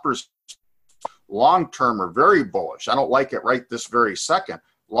 and copper's long-term are very bullish. I don't like it right this very second.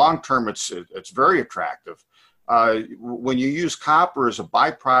 Long-term, it's very attractive. When you use copper as a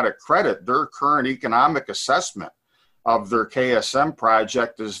byproduct credit, their current economic assessment of their KSM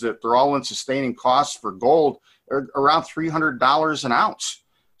project is that their all-in sustaining costs for gold are around $300 an ounce.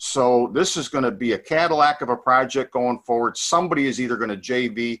 So this is going to be a Cadillac of a project going forward. Somebody is either going to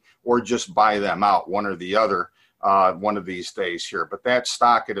JV or just buy them out, one or the other, one of these days here. But that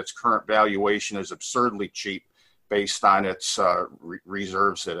stock at its current valuation is absurdly cheap based on its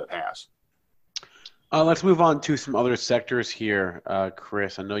reserves that it has. Let's move on to some other sectors here,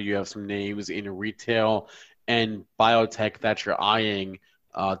 Chris. I know you have some names in retail and biotech that you're eyeing.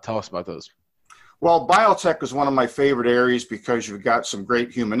 Tell us about those. Well, biotech is one of my favorite areas because you've got some great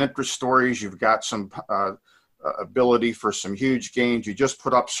human interest stories. You've got some ability for some huge gains. You just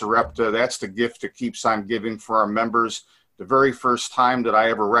put up Sarepta. That's the gift that keeps on giving for our members. The very first time that I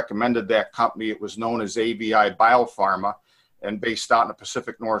ever recommended that company, it was known as ABI Biopharma and based out in the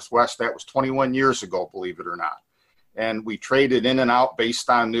Pacific Northwest. That was 21 years ago, believe it or not. And we traded in and out based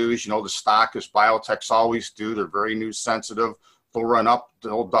on news. The stock, as biotechs always do, they're very news sensitive. They'll run up,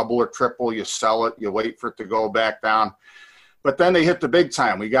 they'll double or triple, you sell it, you wait for it to go back down. But then they hit the big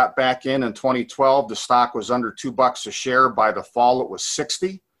time. We got back in 2012. The stock was under $2 a share. By the fall, it was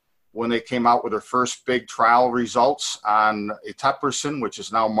 60 when they came out with their first big trial results on eteplirsen, which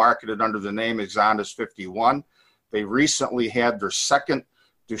is now marketed under the name Exondys 51. They recently had their second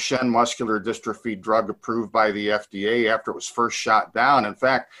Duchenne muscular dystrophy drug approved by the FDA after it was first shot down. In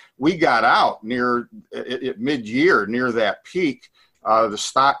fact, we got out near mid-year, near that peak. The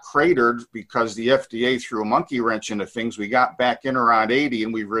stock cratered because the FDA threw a monkey wrench into things. We got back in around 80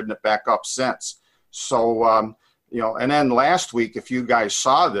 and we've ridden it back up since. So, and then last week, if you guys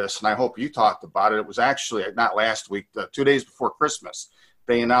saw this, and I hope you talked about it, it was actually not last week, 2 days before Christmas,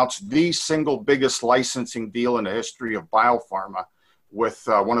 they announced the single biggest licensing deal in the history of biopharma with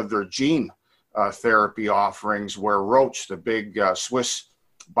one of their gene therapy offerings, where Roche, the big Swiss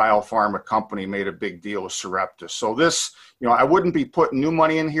biopharma company, made a big deal with Sarepta. So this, I wouldn't be putting new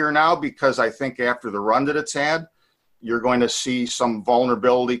money in here now because I think after the run that it's had, you're going to see some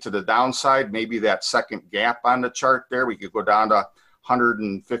vulnerability to the downside. Maybe that second gap on the chart there, we could go down to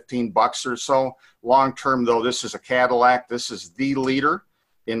 $115 or so. Long term, though, this is a Cadillac. This is the leader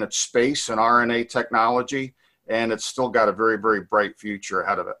in its space in RNA technology, and it's still got a very, very bright future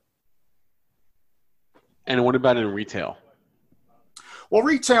ahead of it. And what about in retail? Well,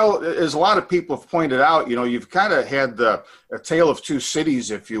 retail, as a lot of people have pointed out, you've kind of had a tale of two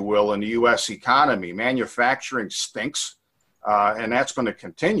cities, if you will, in the U.S. economy. Manufacturing stinks, and that's going to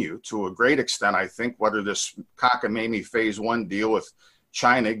continue to a great extent, I think, whether this cockamamie phase 1 deal with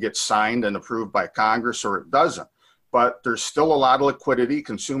China gets signed and approved by Congress or it doesn't. But there's still a lot of liquidity.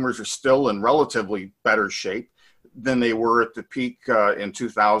 Consumers are still in relatively better shape than they were at the peak in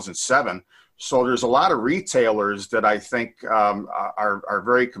 2007. So there's a lot of retailers that I think are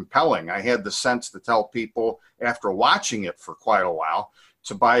very compelling. I had the sense to tell people after watching it for quite a while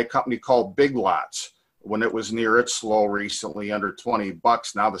to buy a company called Big Lots when it was near its low recently, under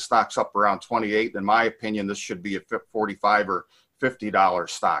 $20. Now the stock's up around 28. In my opinion, this should be a $45 or $50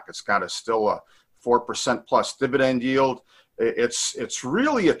 stock. It's got still a 4% plus dividend yield. It's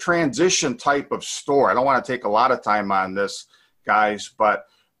really a transition type of store. I don't want to take a lot of time on this, guys, but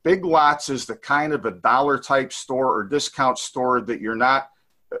Big Lots is the kind of a dollar type store or discount store that you're not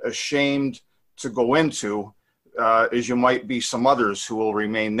ashamed to go into, as you might be some others who will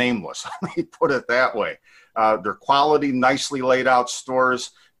remain nameless. Let me put it that way. They're quality, nicely laid out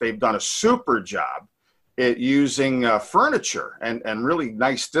stores. They've done a super job at using furniture and really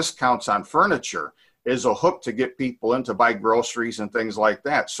nice discounts on furniture as a hook to get people in to buy groceries and things like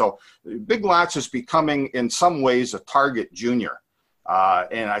that. So Big Lots is becoming, in some ways, a Target Junior.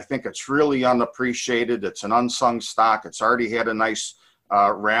 And I think it's really unappreciated. It's an unsung stock. It's already had a nice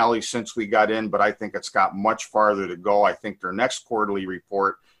rally since we got in, but I think it's got much farther to go. I think their next quarterly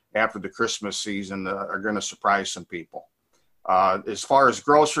report after the Christmas season are going to surprise some people. As far as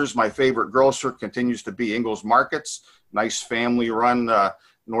grocers, my favorite grocer continues to be Ingles Markets. Nice family-run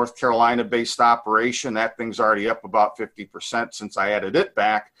North Carolina-based operation. That thing's already up about 50% since I added it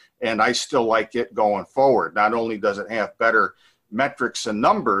back, and I still like it going forward. Not only does it have better metrics and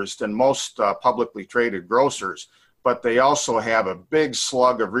numbers than most publicly traded grocers, but they also have a big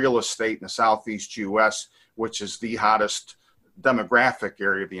slug of real estate in the Southeast U.S., which is the hottest demographic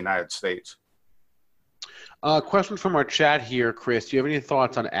area of the United States. Question from our chat here, Chris. Do you have any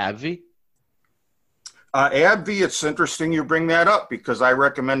thoughts on AbbVie? AbbVie, it's interesting you bring that up because I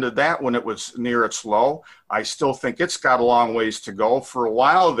recommended that when it was near its low. I still think it's got a long ways to go. For a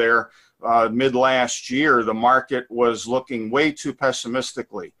while there, mid last year, the market was looking way too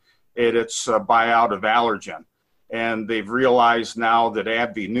pessimistically at its buyout of Allergen. And they've realized now that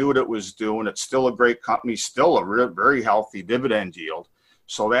AbbVie knew what it was doing. It's still a great company, still a very healthy dividend yield.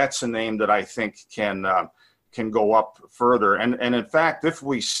 So that's a name that I think can go up further. And in fact, if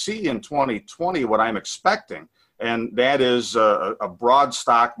we see in 2020 what I'm expecting, and that is a broad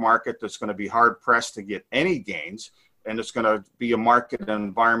stock market that's going to be hard pressed to get any gains, and it's going to be a market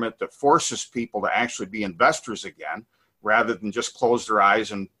environment that forces people to actually be investors again, rather than just close their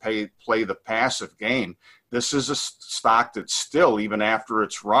eyes and play the passive game. This is a stock that still, even after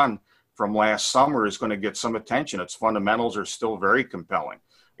its run from last summer, is going to get some attention. Its fundamentals are still very compelling.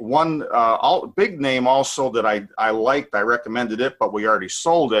 One big name also that I liked, I recommended it, but we already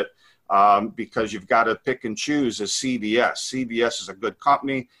sold it because you've got to pick and choose, is CVS. CVS is a good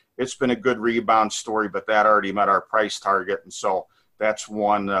company. It's been a good rebound story, but that already met our price target. And so that's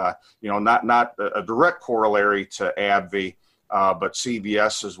one, not a direct corollary to AbbVie, but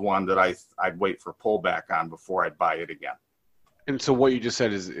CVS is one that I'd wait for pullback on before I'd buy it again. And so what you just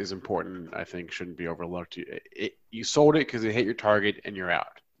said is important, I think, shouldn't be overlooked. You sold it because it hit your target and you're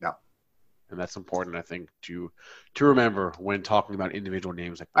out. Yeah. And that's important, I think, to remember when talking about individual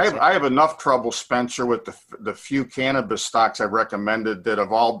names like this. I have enough trouble, Spencer, with the few cannabis stocks I've recommended that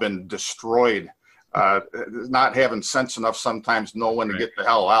have all been destroyed. Not having sense enough sometimes know when to get the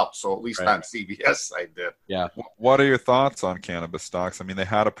hell out. So at least on CBS I did. Yeah. What are your thoughts on cannabis stocks? I mean, they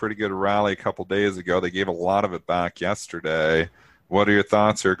had a pretty good rally a couple days ago. They gave a lot of it back yesterday. What are your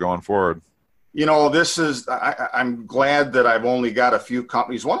thoughts here going forward? I'm glad that I've only got a few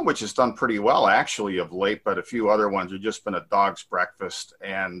companies, one of which has done pretty well actually of late, but a few other ones have just been a dog's breakfast.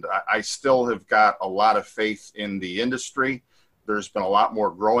 And I still have got a lot of faith in the industry. There's been a lot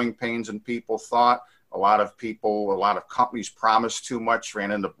more growing pains than people thought. A lot of companies promised too much,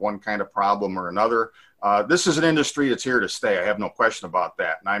 ran into one kind of problem or another. This is an industry that's here to stay. I have no question about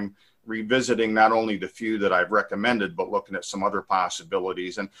that. And I'm revisiting not only the few that I've recommended, but looking at some other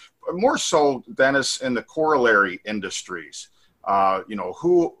possibilities. And more so, Dennis, in the corollary industries,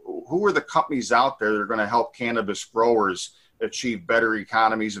 who who are the companies out there that are going to help cannabis growers achieve better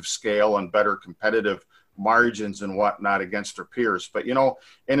economies of scale and better competitive margins and whatnot against their peers. But, in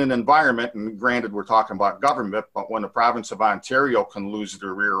an environment, and granted we're talking about government, but when the province of Ontario can lose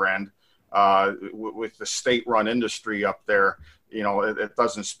their rear end with the state-run industry up there, it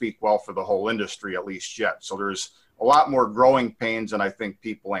doesn't speak well for the whole industry, at least yet. So there's a lot more growing pains than I think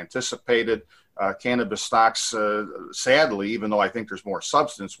people anticipated. Cannabis stocks, sadly, even though I think there's more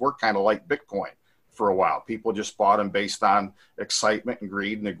substance, were kind of like Bitcoin for a while. People just bought them based on excitement and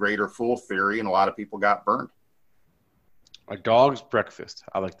greed and the greater fool theory, and a lot of people got burned. A dog's breakfast.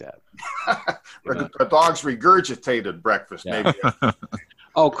 I like that. A dog's regurgitated breakfast, maybe.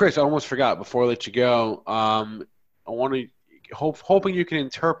 Oh, Chris, I almost forgot. Before I let you go, I want to hoping you can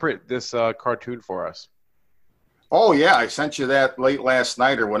interpret this cartoon for us. Oh, yeah, I sent you that late last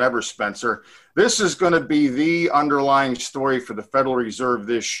night or whenever, Spencer. This is going to be the underlying story for the Federal Reserve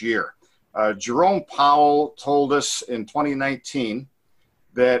this year. Jerome Powell told us in 2019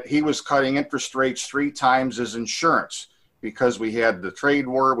 that he was cutting interest rates 3 times as insurance because we had the trade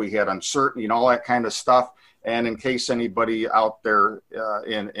war, we had uncertainty and all that kind of stuff. And in case anybody out there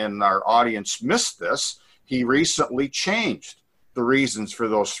in our audience missed this, he recently changed the reasons for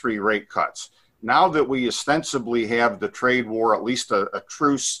those 3 rate cuts. Now that we ostensibly have the trade war, at least a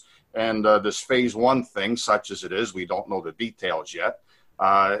truce, and this phase 1 thing, such as it is, we don't know the details yet.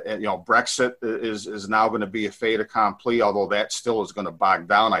 And, Brexit is now going to be a fait accompli, although that still is going to bog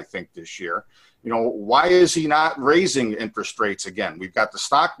down, I think, this year. Why is he not raising interest rates again? We've got the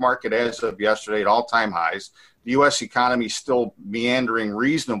stock market as of yesterday at all-time highs. The U.S. economy is still meandering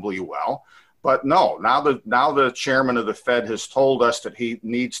reasonably well. But no, now the chairman of the Fed has told us that he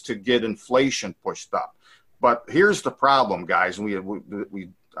needs to get inflation pushed up. But here's the problem, guys.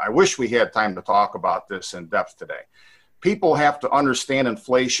 I wish we had time to talk about this in depth today. People have to understand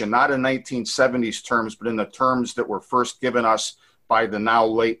inflation, not in 1970s terms, but in the terms that were first given us by the now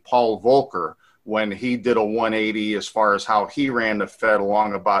late Paul Volcker when he did a 180 as far as how he ran the Fed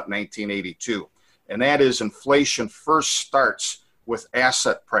along about 1982. And that is inflation first starts with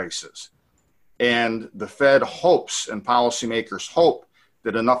asset prices. And the Fed hopes and policymakers hope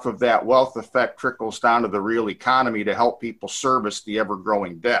that enough of that wealth effect trickles down to the real economy to help people service the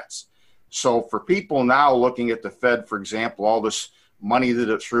ever-growing debts. So for people now looking at the Fed, for example, all this money that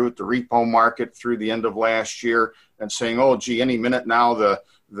it threw at the repo market through the end of last year and saying, oh, gee, any minute now the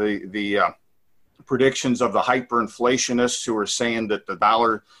predictions of the hyperinflationists who are saying that the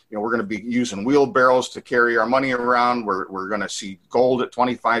dollar, we're going to be using wheelbarrows to carry our money around. We're going to see gold at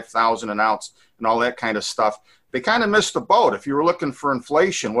 25,000 an ounce and all that kind of stuff. They kind of missed the boat. If you were looking for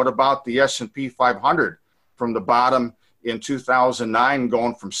inflation, what about the S&P 500 from the bottom in 2009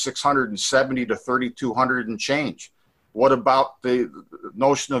 going from 670 to 3,200 and change? What about the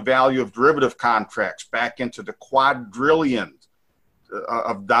notion of value of derivative contracts back into the quadrillion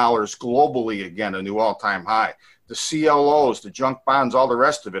of dollars globally, again, a new all-time high? The CLOs, the junk bonds, all the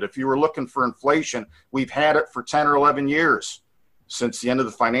rest of it. If you were looking for inflation, we've had it for 10 or 11 years since the end of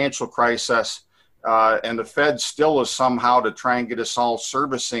the financial crisis. And the Fed still is somehow to try and get us all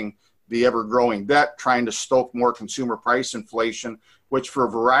servicing the ever-growing debt, trying to stoke more consumer price inflation, which for a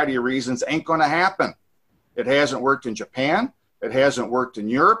variety of reasons ain't going to happen. It hasn't worked in Japan. It hasn't worked in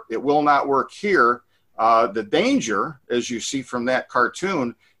Europe. It will not work here. The danger, as you see from that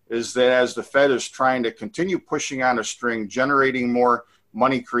cartoon, is that as the Fed is trying to continue pushing on a string, generating more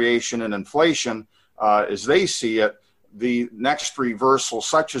money creation and inflation, as they see it, the next reversal,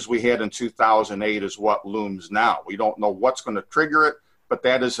 such as we had in 2008, is what looms now. We don't know what's going to trigger it, but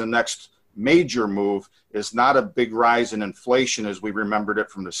that is the next major move. Is not a big rise in inflation as we remembered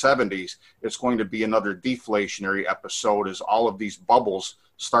it from the 70s. It's going to be another deflationary episode as all of these bubbles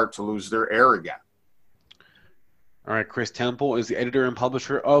start to lose their air again. All right, Chris Temple is the editor and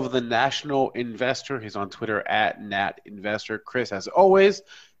publisher of The National Investor. He's on Twitter at @NatInvestor. Chris, as always,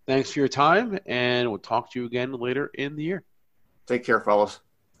 thanks for your time, and we'll talk to you again later in the year. Take care, fellas.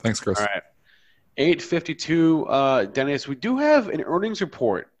 Thanks, Chris. All right. 8:52, Dennis, we do have an earnings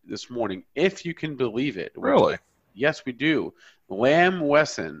report this morning, if you can believe it. Really? Yes, we do. Lamb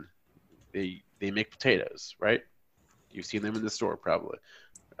Wesson, they make potatoes, right? You've seen them in the store probably.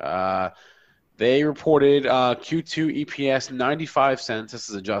 They reported Q2 EPS 95 cents. This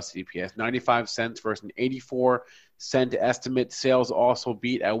is adjusted EPS, 95 cents versus an 84-cent estimate. Sales also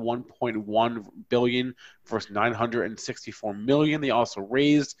beat at $1.1 billion versus $964 million. They also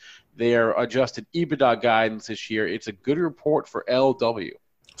raised their adjusted EBITDA guidance this year. It's a good report for LW.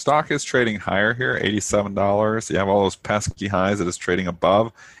 Stock is trading higher here, $87. You have all those pesky highs that is trading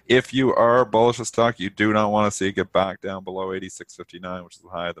above. If you are bullish of stock, you do not want to see it get back down below 86.59, which is the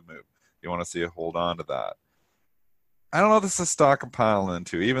high of the move. You want to see it hold on to that. I don't know if this is a stock I'm piling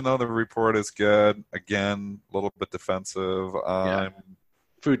into, even though the report is good. Again, a little bit defensive.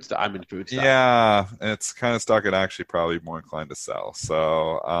 Food stock. I'm in food stock. Yeah, it's kind of stock I'd actually probably be more inclined to sell.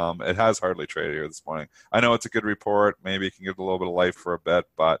 So it has hardly traded here this morning. I know it's a good report. Maybe it can give it a little bit of life for a bit,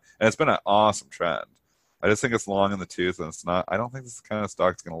 and it's been an awesome trend. I just think it's long in the tooth, and it's not. I don't think this is the kind of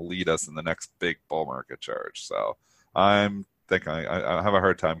stock that's going to lead us in the next big bull market charge. So I have a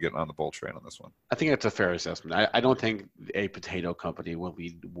hard time getting on the bull train on this one. I think that's a fair assessment. I don't think a potato company will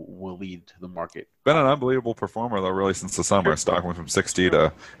lead the market. Been an unbelievable performer though, really, since the summer. Stock went from 60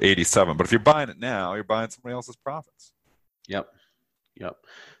 to 87. But if you're buying it now, you're buying somebody else's profits. Yep.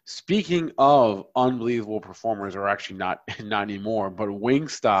 Speaking of unbelievable performers, or actually not anymore, but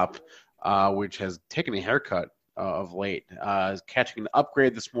Wingstop, which has taken a haircut of late, is catching an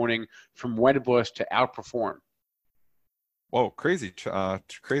upgrade this morning from Wedbush to outperform. Whoa, crazy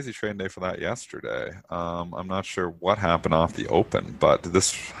trading day for that yesterday. I'm not sure what happened off the open, but did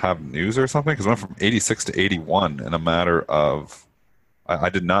this have news or something? Because it went from 86 to 81 in a matter of... I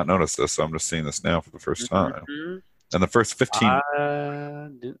did not notice this, so I'm just seeing this now for the first time. Mm-hmm. And the first 15... I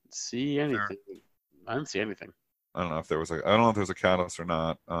didn't see anything. I didn't see anything. I don't know if there was a catalyst or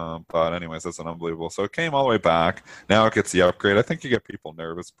not, but anyways, that's an unbelievable. So it came all the way back. Now it gets the upgrade. I think you get people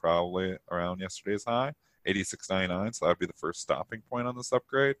nervous probably around yesterday's high. 86.99, so that would be the first stopping point on this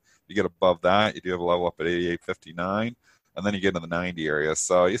upgrade. You get above that, you do have a level up at 88.59, and then you get into the 90 area.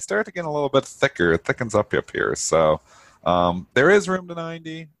 So you start to get a little bit thicker. It thickens up here. So there is room to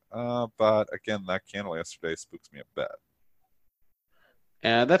 90, but again, that candle yesterday spooks me a bit.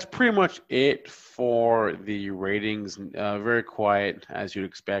 And that's pretty much it for the ratings. Very quiet, as you'd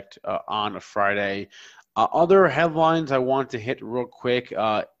expect, on a Friday. Other headlines I want to hit real quick.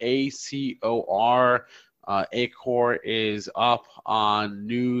 ACOR. Acor is up on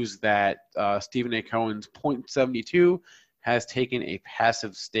news that Stephen A. Cohen's .72 has taken a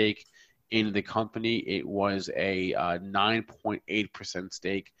passive stake in the company. It was a 9.8%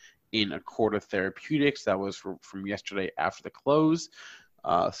 stake in Accorda Therapeutics. That was from yesterday after the close.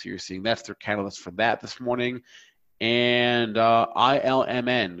 So you're seeing that's their catalyst for that this morning. And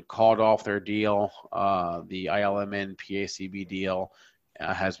ILMN called off their deal. The ILMN PACB deal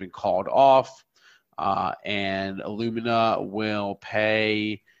has been called off. And Illumina will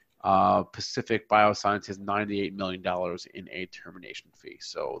pay Pacific Biosciences $98 million in a termination fee.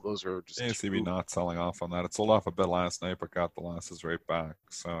 So those are just ACB not selling off on that. It sold off a bit last night, but got the losses right back.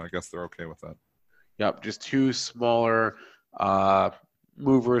 So I guess they're okay with that. Yep, just two smaller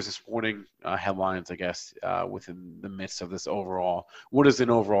movers this morning, headlines, I guess, within the midst of this what is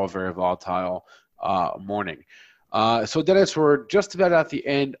an overall very volatile morning. So Dennis, we're just about at the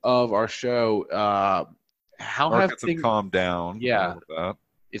end of our show. How markets have things calmed down? Yeah,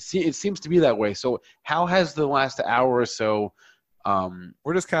 it seems to be that way. So how has the last hour or so?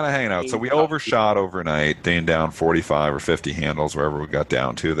 We're just kind of hanging out. So we overshot overnight, being down 45 or 50 handles wherever we got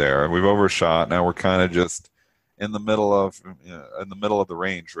down to there. We've overshot. Now we're kind of just in the middle of the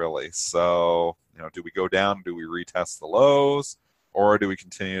range, really. So do we go down? Do we retest the lows? Or do we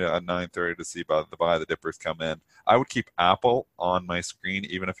continue at 9:30 to see the buy the dippers come in? I would keep Apple on my screen,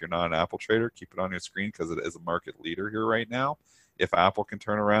 even if you're not an Apple trader. Keep it on your screen because it is a market leader here right now. If Apple can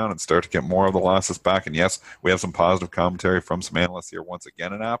turn around and start to get more of the losses back, and yes, we have some positive commentary from some analysts here once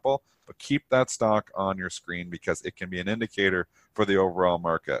again in Apple, but keep that stock on your screen because it can be an indicator for the overall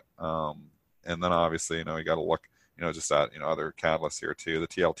market. And then obviously, you got to look, just at, other catalysts here too. The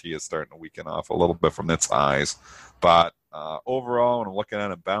TLT is starting to weaken off a little bit from its highs, but overall, when I'm looking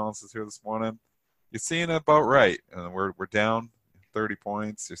at imbalances here this morning, you're seeing it about right. And we're down 30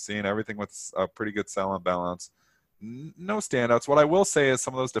 points. You're seeing everything with a pretty good sell imbalance. No standouts. What I will say is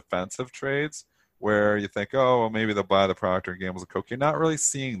some of those defensive trades where you think, oh, well, maybe they'll buy the Procter & Gamble's of Coke. You're not really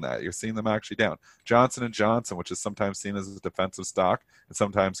seeing that. You're seeing them actually down. Johnson & Johnson, which is sometimes seen as a defensive stock and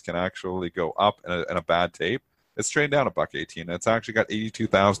sometimes can actually go up in a bad tape, it's trading down $1.18. It's actually got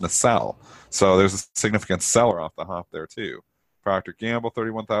 82,000 to sell. So there's a significant seller off the hop there too. Procter & Gamble,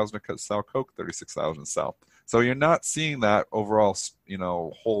 31,000 to sell. Coke, 36,000 to sell. So you're not seeing that overall,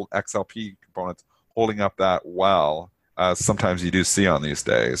 whole XLP components holding up that well as sometimes you do see on these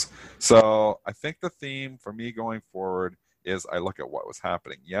days. So I think the theme for me going forward is I look at what was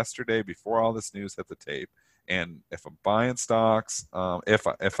happening yesterday before all this news hit the tape, And if I'm buying stocks,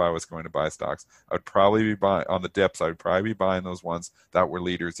 if I was going to buy stocks, I would probably be buying on the dips. I would probably be buying those ones that were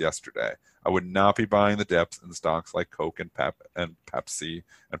leaders yesterday. I would not be buying the dips in stocks like Coke and Pepsi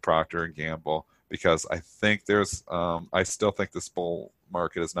and Procter and Gamble, because I think I still think this bull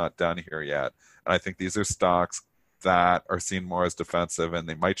market is not done here yet. And I think these are stocks that are seen more as defensive, and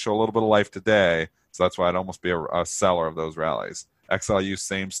they might show a little bit of life today. So that's why I'd almost be a seller of those rallies. XLU,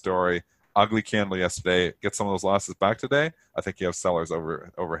 same story. Ugly candle yesterday. Get some of those losses back today. I think you have sellers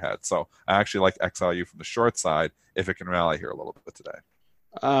overhead. So I actually like XLU from the short side if it can rally here a little bit today.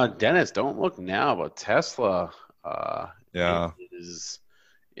 Dennis, don't look now, but Tesla is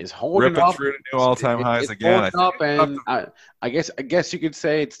holding ripping up through to new all-time highs again. I guess you could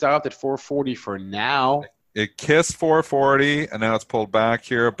say it stopped at 440 for now. It kissed 440 and now it's pulled back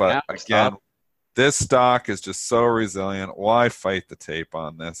here. But again, this stock is just so resilient. Why fight the tape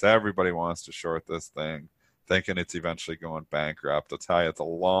on this? Everybody wants to short this thing, thinking it's eventually going bankrupt. I'll tell you, it's a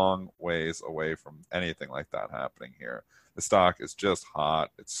long ways away from anything like that happening here. The stock is just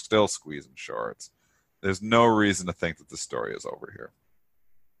hot. It's still squeezing shorts. There's no reason to think that the story is over here.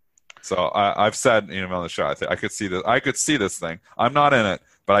 So I've said, on the show, I could see this. I could see this thing. I'm not in it,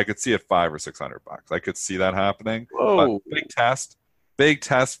 but I could see it $500 or $600. I could see that happening. Whoa! But big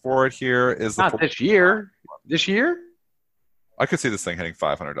test for it here is not this year. This year, I could see this thing hitting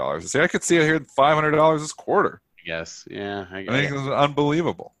 $500. I could see it here at $500 this quarter. Yes, yeah. I think it's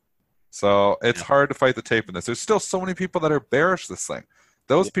unbelievable. So it's hard to fight the tape in this. There's still so many people that are bearish this thing.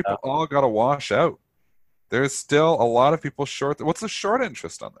 Those people all got to wash out. There's still a lot of people short. What's the short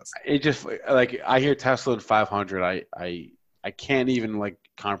interest on this? It just I hear Tesla at 500. I can't even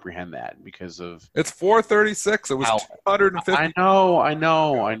comprehend that because of it's 436. It was 250. I know.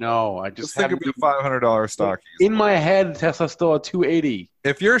 I just think it'd be a $500 stock. In my head, Tesla's still at 280.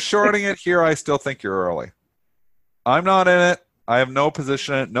 If you're shorting it here, I still think you're early. I'm not in it. I have no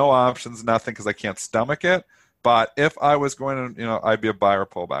position in it, no options, nothing, because I can't stomach it. But if I was going to, I'd be a buyer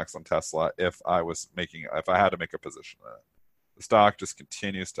pullbacks on Tesla if I had to make a position in it. The stock just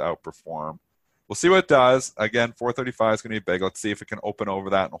continues to outperform. We'll see what it does. Again, 435 is going to be big. Let's see if it can open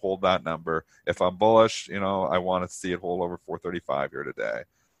over that and hold that number. If I'm bullish, I want to see it hold over 435 here today.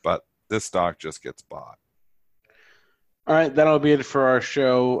 But this stock just gets bought. All right, that'll be it for our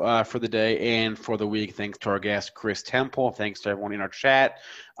show for the day and for the week. Thanks to our guest, Chris Temple. Thanks to everyone in our chat.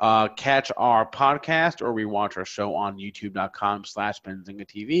 Catch our podcast or rewatch our show on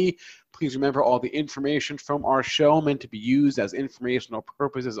youtube.com/BenzingaTV. Please remember, all the information from our show meant to be used as informational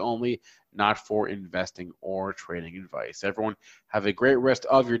purposes only, not for investing or trading advice. Everyone, have a great rest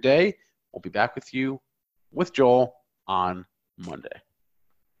of your day. We'll be back with you with Joel on Monday.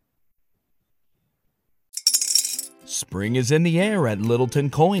 Spring is in the air at Littleton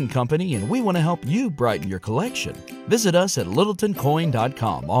Coin Company, and we want to help you brighten your collection. Visit us at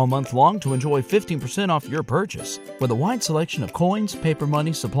littletoncoin.com all month long to enjoy 15% off your purchase. With a wide selection of coins, paper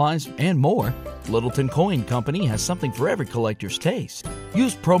money, supplies, and more, Littleton Coin Company has something for every collector's taste.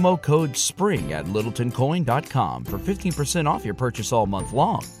 Use promo code SPRING at littletoncoin.com for 15% off your purchase all month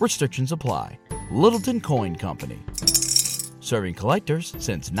long. Restrictions apply. Littleton Coin Company. Serving collectors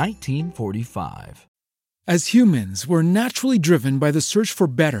since 1945. As humans, we're naturally driven by the search for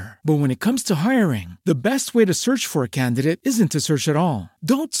better. But when it comes to hiring, the best way to search for a candidate isn't to search at all.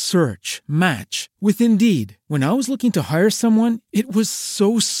 Don't search, match with Indeed. When I was looking to hire someone, it was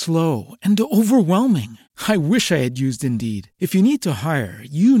so slow and overwhelming. I wish I had used Indeed. If you need to hire,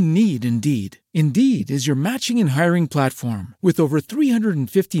 you need Indeed. Indeed is your matching and hiring platform with over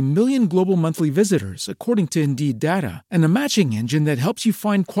 350 million global monthly visitors, according to Indeed data, and a matching engine that helps you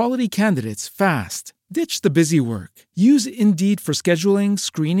find quality candidates fast. Ditch the busy work. Use Indeed for scheduling,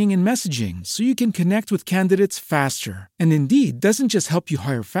 screening, and messaging so you can connect with candidates faster. And Indeed doesn't just help you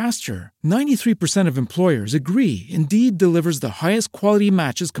hire faster. 93% of employers agree Indeed delivers the highest quality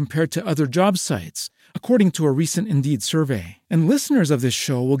matches compared to other job sites, according to a recent Indeed survey. And listeners of this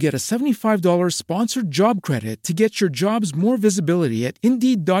show will get a $75 sponsored job credit to get your jobs more visibility at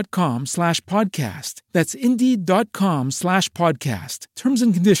Indeed.com/podcast. That's Indeed.com/podcast. Terms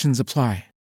and conditions apply.